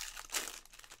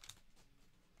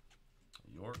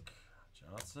 York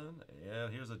Johnson.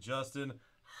 And here's a Justin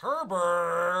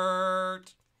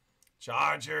Herbert.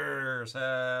 Chargers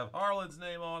have Harlan's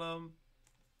name on them.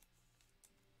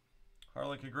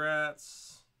 Harlan,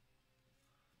 congrats.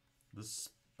 The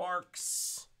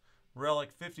Sparks.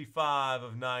 Relic 55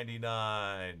 of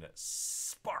 99.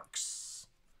 Sparks.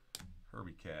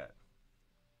 Herbie Cat.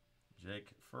 Jake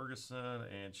Ferguson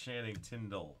and Channing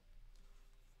Tindall.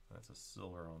 That's a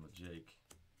silver on the Jake.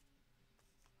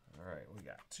 All right, we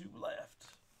got 2 left.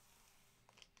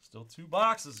 Still 2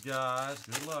 boxes, guys.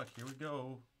 Good luck. Here we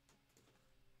go.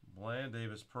 Bland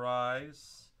Davis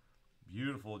Prize.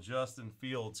 Beautiful Justin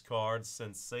Fields card.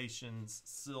 Sensations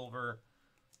silver.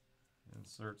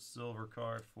 Insert silver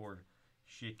card for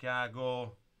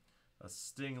Chicago. A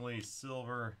Stingley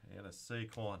silver and a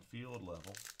Saquon Field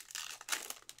level.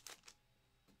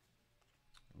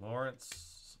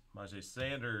 Lawrence, Myjai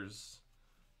Sanders.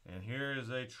 And here is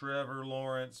a Trevor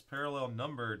Lawrence parallel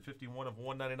numbered 51 of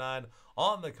 199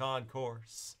 on the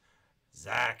concourse.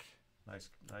 Zach, nice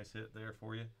hit there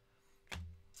for you.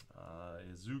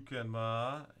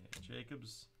 Izukanma and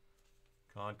Jacobs.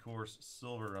 Concourse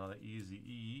silver on the Easy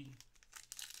E.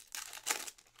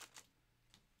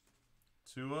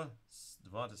 Tua,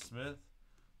 Devonta Smith.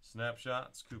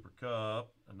 Snapshots, Cooper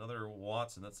Kupp. Another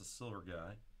Watson, that's a silver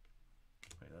guy.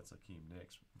 Hey, that's Akeem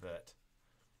Nicks vet.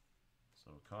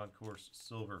 So concourse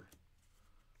silver.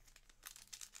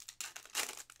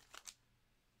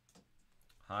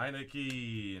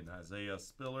 Heineke and Isaiah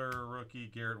Spiller, rookie.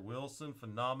 Garrett Wilson,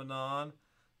 phenomenon.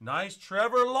 Nice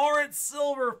Trevor Lawrence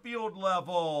silver field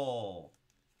level.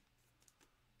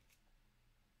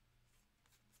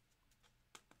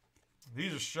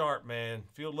 These are sharp, man.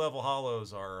 Field level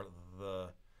hollows are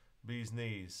the bee's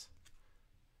knees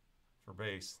for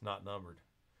base, not numbered.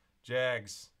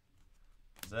 Jags.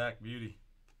 Zach Beauty.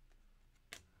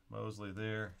 Mosley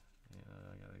there.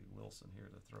 Yeah, I got a Wilson here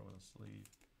to throw in a sleeve.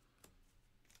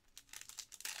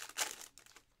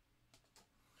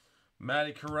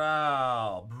 Matty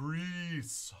Corral.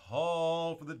 Brees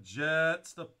Hall for the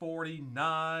Jets. The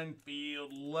 49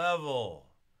 field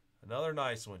level. Another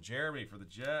nice one. Jeremy for the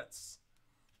Jets.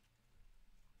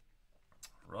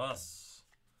 Russ.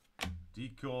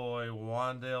 Decoy.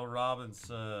 Wandale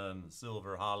Robinson.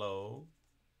 Silver hollow.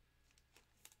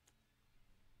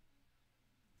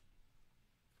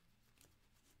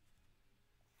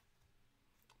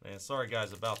 Man, sorry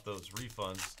guys about those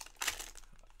refunds.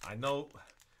 I know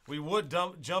we would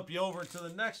jump you over to the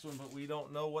next one, but we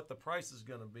don't know what the price is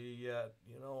going to be yet.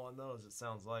 You know, on those, it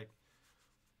sounds like.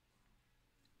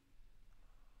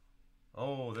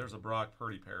 Oh, there's a Brock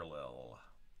Purdy parallel.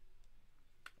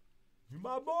 You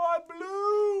my boy,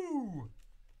 Blue.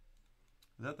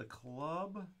 Is that the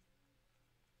club?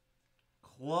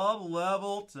 Club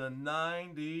level to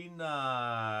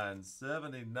 99.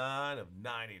 79 of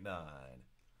 99.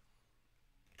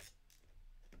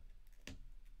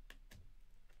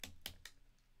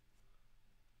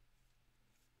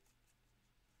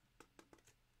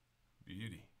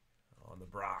 Beauty on the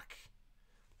Brock.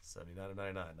 79 of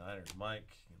 99. Niners Mike.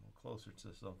 A little closer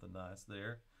to something nice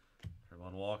there.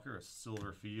 Trevon Walker, a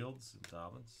silver Fields and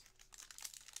Dobbins.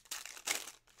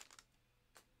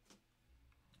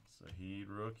 Saheed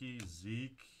rookie.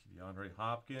 Zeke. DeAndre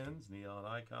Hopkins. Neon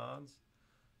Icons.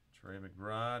 Trey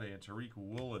McBride and Tariq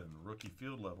Woolen. Rookie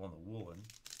field level on the Woolen.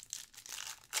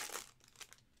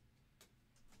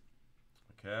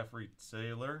 McCaffrey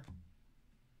Taylor.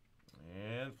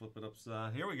 And flip it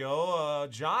upside. Here we go.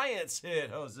 Giants hit,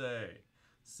 Jose.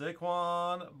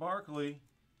 Saquon Barkley.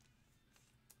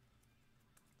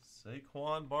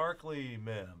 Saquon Barkley,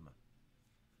 mem.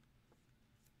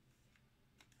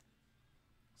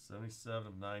 77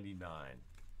 of 99.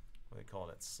 What are they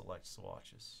calling it? Select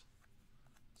swatches.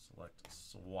 Select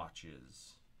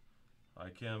swatches.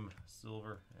 Ikem,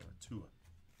 silver, and a Tua.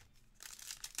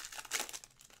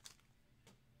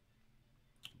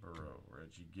 Burrow,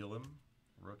 Reggie Gillum,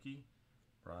 rookie.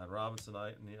 Brian Robinson,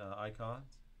 icon.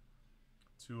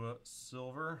 Tua,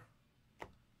 silver.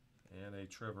 And a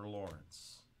Trevor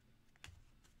Lawrence.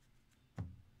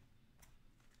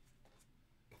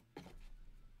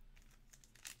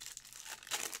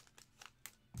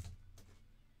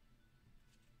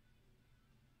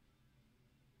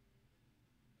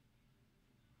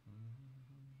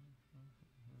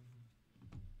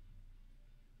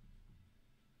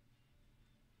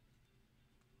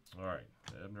 All right,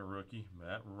 Ebner rookie,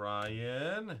 Matt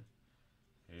Ryan.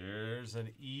 Here's an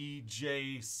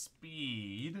EJ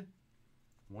Speed,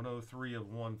 103 of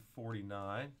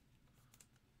 149.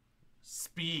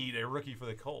 Speed, a rookie for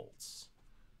the Colts.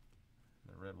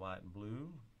 The red, white, and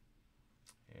blue.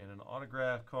 And an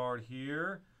autograph card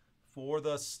here for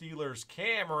the Steelers,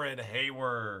 Cameron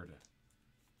Hayward.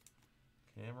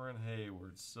 Cameron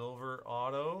Hayward, silver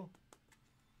auto.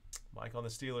 Mike on the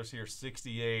Steelers here,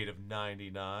 68 of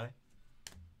 99.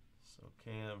 So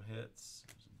Cam hits.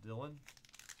 There's Dylan.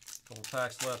 Couple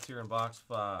packs left here in box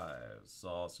 5.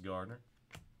 Sauce Gardner.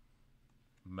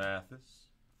 Mathis.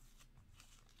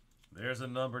 There's a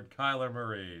numbered Kyler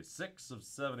Murray, 6 of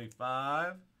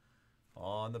 75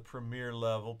 on the premier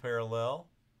level parallel.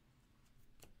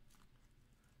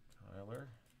 Kyler.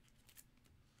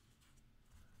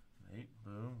 Nate,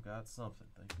 boom, got something,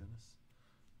 thank goodness.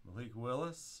 Malik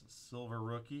Willis, silver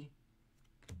rookie.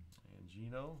 And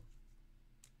Gino.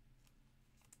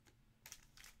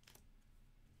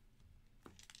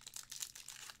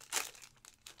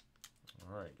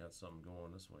 All right, got something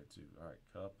going this way too. All right,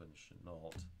 Cup and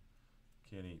Chenault.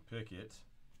 Kenny Pickett.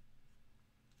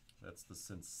 That's the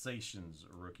Sensations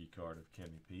rookie card of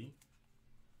Kenny P.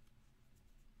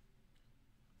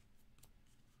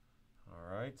 All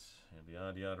right, and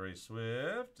beyond DeAndre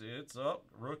Swift, it's up.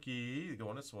 Rookie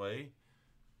going this way.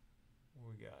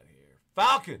 What we got here?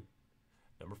 Falcon,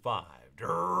 number 5.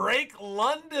 Drake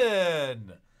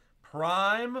London.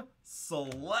 Prime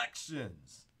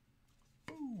Selections.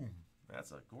 Boom.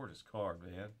 That's a gorgeous card,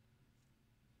 man.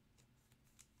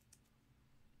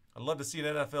 I'd love to see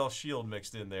an NFL Shield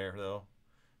mixed in there, though.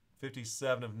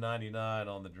 57 of 99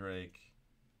 on the Drake.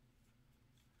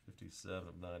 57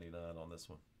 of 99 on this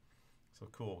one. So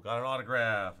cool. Got an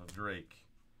autograph of Drake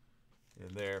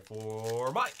in there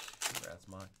for Mike. Congrats,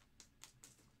 Mike.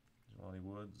 Johnny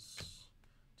Woods.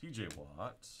 TJ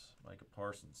Watt. Micah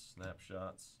Parsons.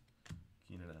 Snapshots.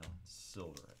 Keenan Allen.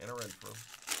 Silver. And a Renfro.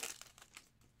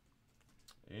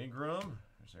 Ingram.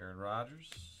 There's Aaron Rodgers.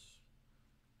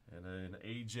 And then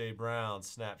A.J. Brown.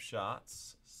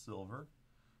 Snapshots. Silver.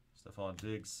 Stephon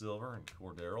Diggs. Silver. And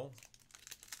Cordero.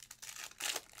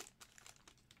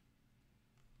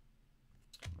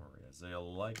 Isaiah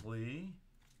Likely.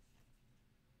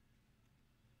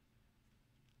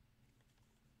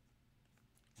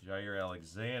 Jair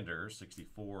Alexander,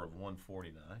 64 of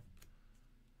 149.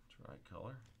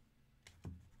 Tricolor.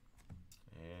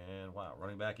 And, wow,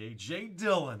 running back A.J.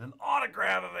 Dillon. An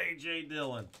autograph of A.J.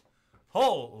 Dillon.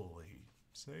 Holy,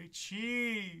 say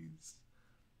cheese.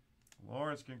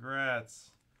 Lawrence,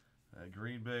 congrats. That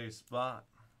Green Bay spot.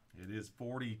 It is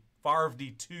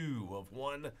 42 of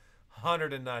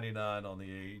 199 on the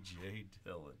A.J.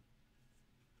 Dillon.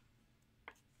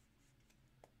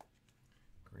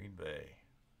 Green Bay.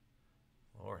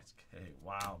 Lawrence K.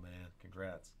 Wow, man.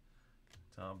 Congrats.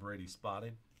 Tom Brady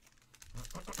spotted.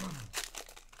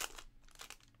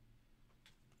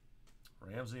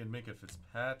 Ramsey and Minka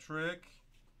Fitzpatrick.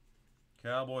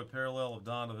 Cowboy parallel of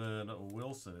Donovan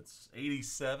Wilson. It's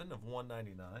 87 of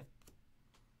 199.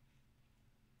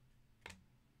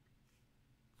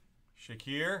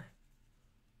 Shakir.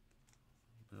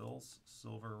 Bills,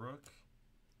 Silver Rook.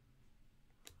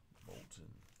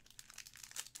 Bolton.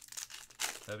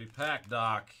 Heavy pack,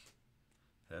 Doc.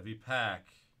 Heavy pack.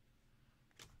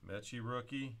 Mechie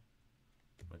rookie.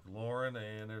 McLaurin,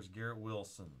 and there's Garrett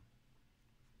Wilson.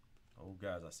 Oh,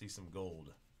 guys, I see some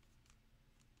gold.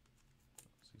 I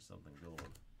see something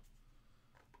gold.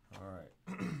 All right.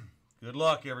 Good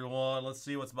luck, everyone. Let's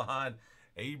see what's behind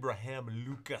Abraham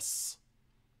Lucas.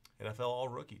 NFL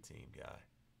All-Rookie team guy.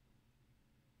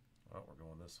 Oh, we're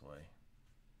going this way.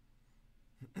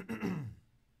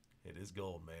 It is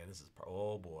gold, man. This is,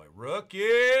 oh boy,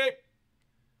 rookie.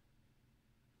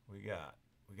 We got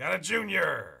a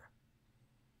junior.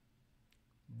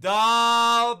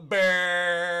 Dalbears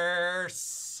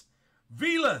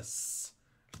Velas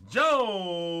Jones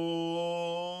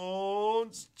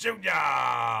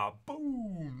Jr.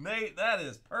 Boom, Nate. That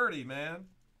is purty, man.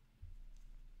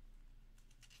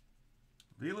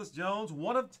 Velus Jones,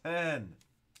 1 of 10.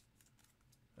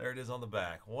 There it is on the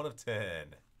back. 1 of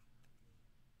 10.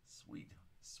 Sweet,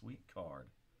 sweet card.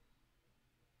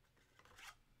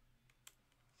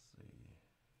 Let's see.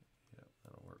 Yep,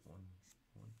 that'll work.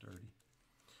 130.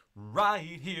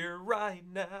 Right here, right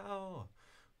now.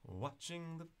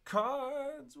 Watching the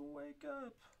cards wake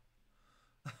up.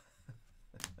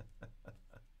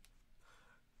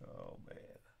 Oh, man.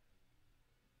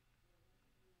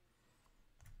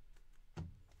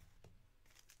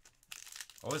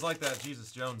 Always like that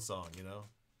Jesus Jones song, you know.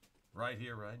 Right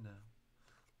here, right now.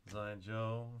 Zion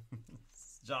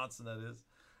Johnson, that is.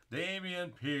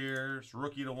 Damian Pierce,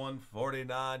 rookie to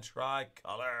 149,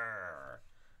 tricolor.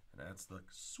 And that's the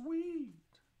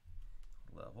sweet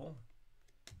level.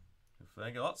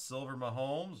 Thank you. Silver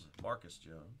Mahomes, Marcus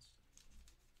Jones.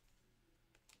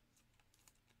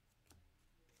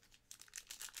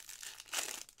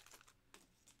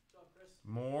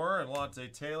 Moore and Lante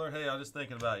Taylor. Hey, I was just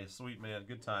thinking about you. Sweet man.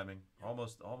 Good timing.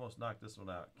 Almost knocked this one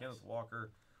out. Kenneth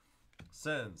Walker.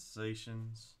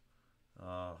 Sensations.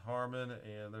 Harmon.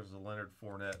 And there's a Leonard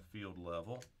Fournette field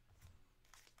level.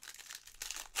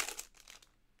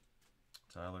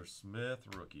 Tyler Smith.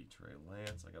 Rookie. Trey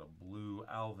Lance. I got a blue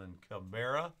Alvin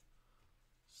Kamara.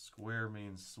 Square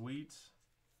means sweet.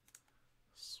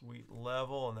 Sweet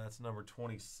level. And that's number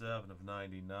 27 of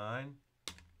 99.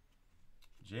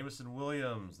 Jameson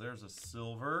Williams, there's a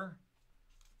silver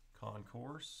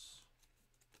concourse.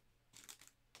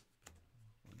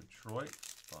 Detroit,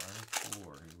 Final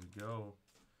Four. Here we go.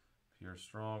 Pierre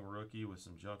Strong, rookie with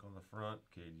some junk on the front.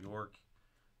 Cade York.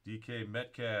 DK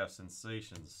Metcalf,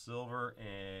 Sensations, silver.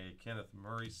 And Kenneth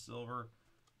Murray, silver.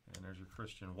 And there's your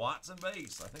Christian Watson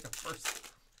base. I think a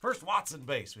first Watson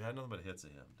base. We had nothing but hits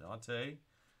of him. Dante.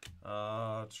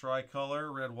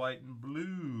 Tricolor, red, white, and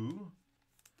blue.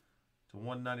 To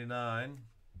 199.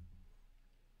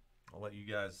 I'll let you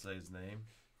guys say his name.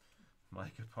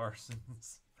 Micah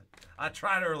Parsons. I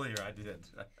tried earlier. I did.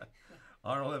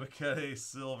 Arnold Ebiketie,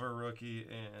 silver rookie,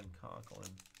 and Conklin.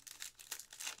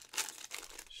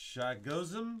 Shy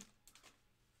Gozum.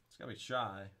 It's got to be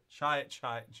Shy.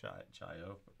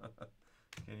 Chayo.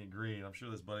 Kenny Green. I'm sure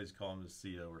this buddy's calling him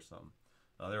CO or something.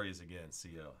 Oh, there he is again.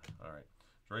 CO. All right.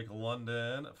 Drake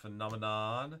London.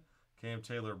 Phenomenon. Cam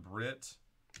Taylor Britt.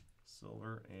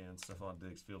 Silver, and Stephon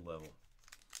Diggs field level.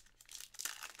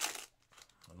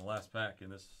 On the last pack in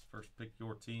this first pick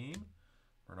your team.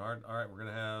 Bernard, all right, we're going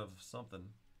to have something.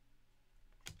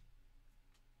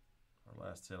 Our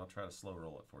last hit, I'll try to slow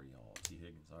roll it for you all. T.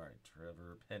 Higgins, all right,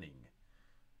 Trevor Penning.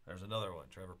 There's another one,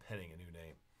 Trevor Penning, a new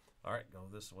name. All right, go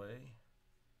this way.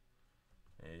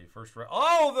 The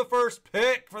first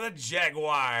pick for the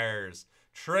Jaguars.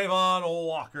 Trayvon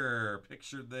Walker,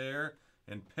 pictured there.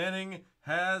 And Penning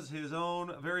has his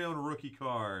very own rookie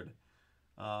card.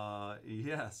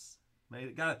 Yes.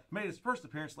 Made his first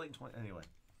appearance late in 20. Anyway,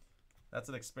 that's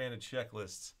an expanded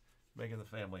checklist. Making the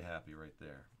family happy right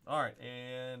there. All right,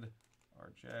 and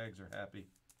our Jags are happy.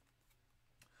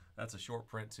 That's a short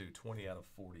print too. 20 out of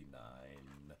 49.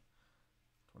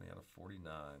 20 out of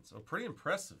 49. So pretty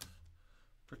impressive.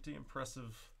 Pretty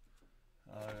impressive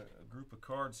group of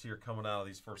cards here coming out of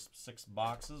these first 6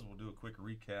 boxes. We'll do a quick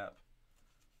recap.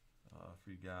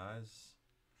 For you guys.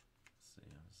 Let's see.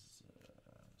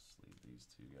 Let's leave these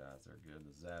two guys. They're good.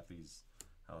 The Zappies.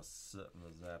 I was setting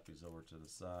the Zappies over to the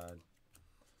side.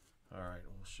 All right.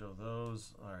 We'll show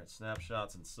those. All right.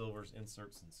 Snapshots and silvers.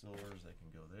 Inserts and silvers. They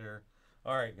can go there.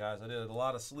 All right, guys. I did a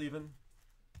lot of sleeving.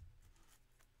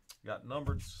 Got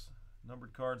numbered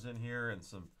cards in here and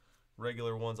some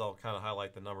regular ones. I'll kind of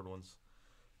highlight the numbered ones.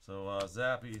 So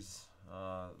Zappies.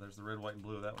 There's the red, white, and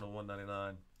blue. That one to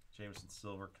 199. Jameson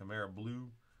silver, Kamara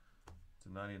blue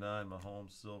to 99,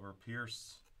 Mahomes silver,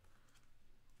 Pierce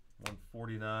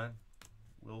 149,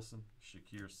 Wilson,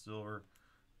 Shakir silver,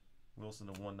 Wilson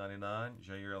to 199,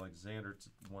 Jair Alexander to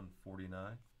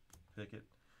 149, Pickett,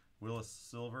 Willis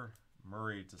silver,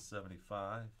 Murray to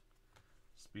 75,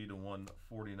 Speed to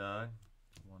 149,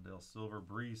 Wandale silver,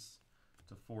 Brees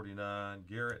to 49,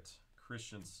 Garrett,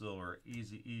 Christian silver,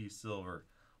 Easy E silver,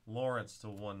 Lawrence to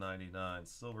 199,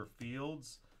 Silver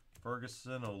Fields,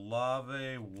 Ferguson,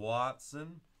 Olave,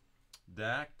 Watson,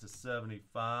 Dak to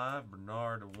 75,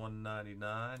 Bernard to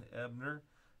 199, Ebner,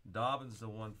 Dobbins to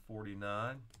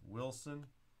 149, Wilson,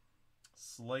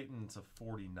 Slayton to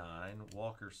 49,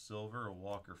 Walker silver, a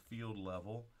Walker field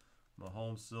level,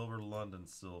 Mahomes silver, London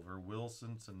silver,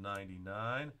 Wilson to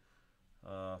 99,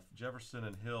 Jefferson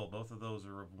and Hill, both of those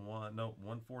are of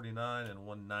 149 and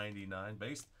 199.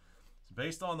 Base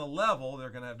Based on the level, they're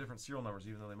going to have different serial numbers,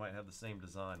 even though they might have the same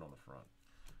design on the front.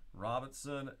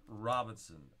 Robinson,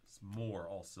 it's more,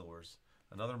 all silvers.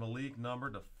 Another Malik number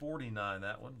to 49,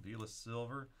 that one. Vila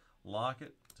silver.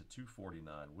 Lockett to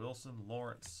 249. Wilson,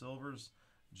 Lawrence silvers.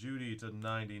 Judy to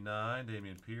 99.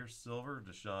 Damian Pierce silver.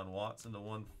 Deshaun Watson to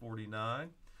 149.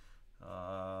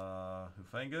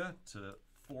 Hufanga to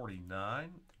 49.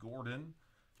 Gordon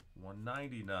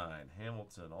 199.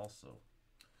 Hamilton also.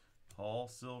 Hall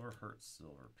silver. Hurts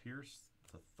silver. Pierce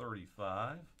to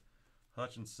 35.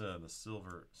 Hutchinson, the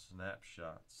silver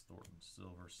snapshots. Thornton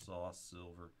silver. Sauce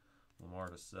silver. Lamar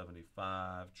to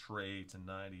 75. Trey to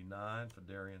 99.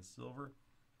 Fedarian silver.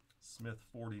 Smith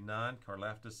 49.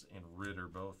 Karlaftis and Ritter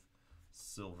both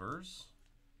silvers.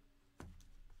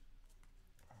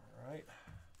 All right.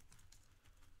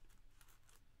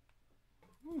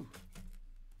 Whew.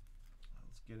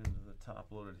 Let's get into the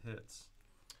top-loaded hits.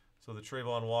 So the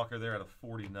Trayvon Walker there at a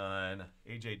 49.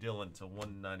 A.J. Dillon to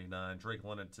 199. Drake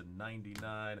London to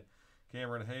 99.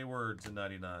 Cameron Hayward to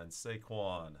 99.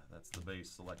 Saquon, that's the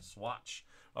base select swatch.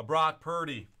 A Brock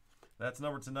Purdy, that's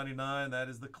number to 99. That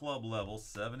is the club level,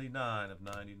 79 of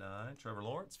 99. Trevor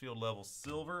Lawrence, field level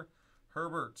silver.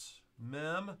 Herbert,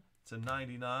 Mem to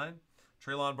 99.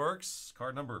 Treylon Burks,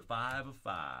 card number 5 of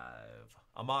 5.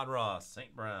 Ahmad Ross,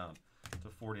 St. Brown to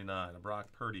 49. A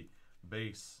Brock Purdy,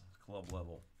 base club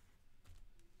level.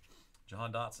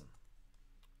 Jahan Dotson,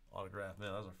 autograph.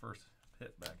 Man, that was our first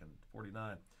hit back in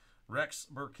 49. Rex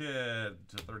Burkhead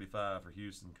to 35 for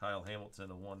Houston. Kyle Hamilton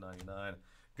to 199.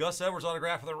 Gus Edwards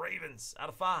autograph for the Ravens out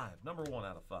of 5. Number 1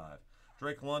 out of 5.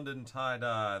 Drake London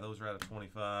tie-dye. Those are out of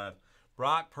 25.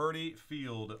 Brock Purdy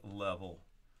field level.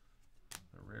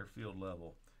 The rare field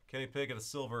level. Kenny Pickett a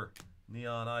silver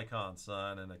neon icon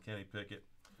sign and a Kenny Pickett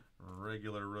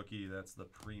regular rookie. That's the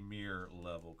premier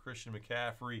level. Christian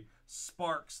McCaffrey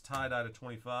Sparks tie-dye to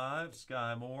 25.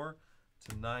 Sky Moore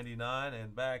to 99,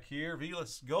 and back here,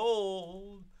 Velas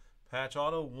Gold. Patch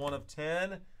auto, 1 of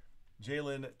 10.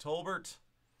 Jalen Tolbert.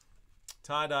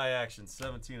 Tie-dye action,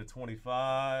 17 of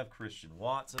 25. Christian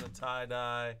Watson, a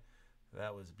tie-dye.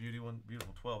 That was a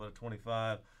beautiful 12 out of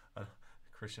 25.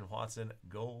 Christian Watson,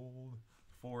 gold,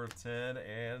 4 of 10.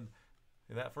 And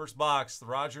in that first box, the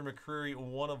Roger McCreary,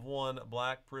 1 of 1,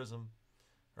 Black Prism.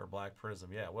 Or Black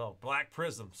Prism, yeah, well, Black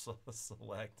Prism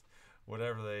select.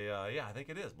 Whatever they, yeah, I think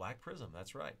it is. Black Prism,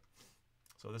 that's right.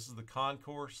 So this is the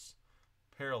Concourse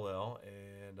Parallel,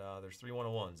 and there's 3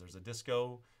 101s. There's a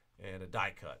disco and a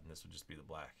die cut, and this would just be the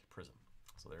Black Prism.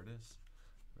 So there it is.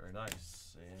 Very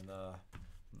nice. And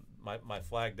my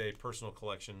Flag Day personal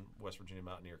collection West Virginia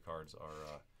Mountaineer cards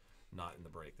are not in the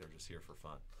break. They're just here for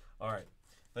fun. All right.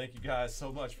 Thank you guys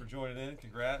so much for joining in.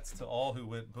 Congrats to all who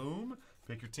went boom.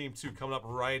 Pick your team 2 coming up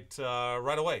right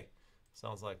away.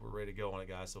 Sounds like we're ready to go on it,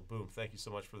 guys. So, boom. Thank you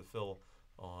so much for the fill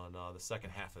on the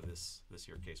second half of this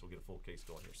year case. We'll get a full case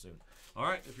going here soon. All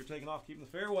right. If you're taking off, keeping the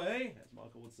fairway, as my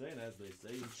uncle would say, and as they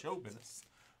say in show business,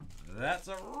 that's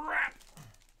a wrap.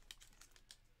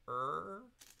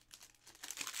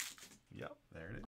 Yep, there it is.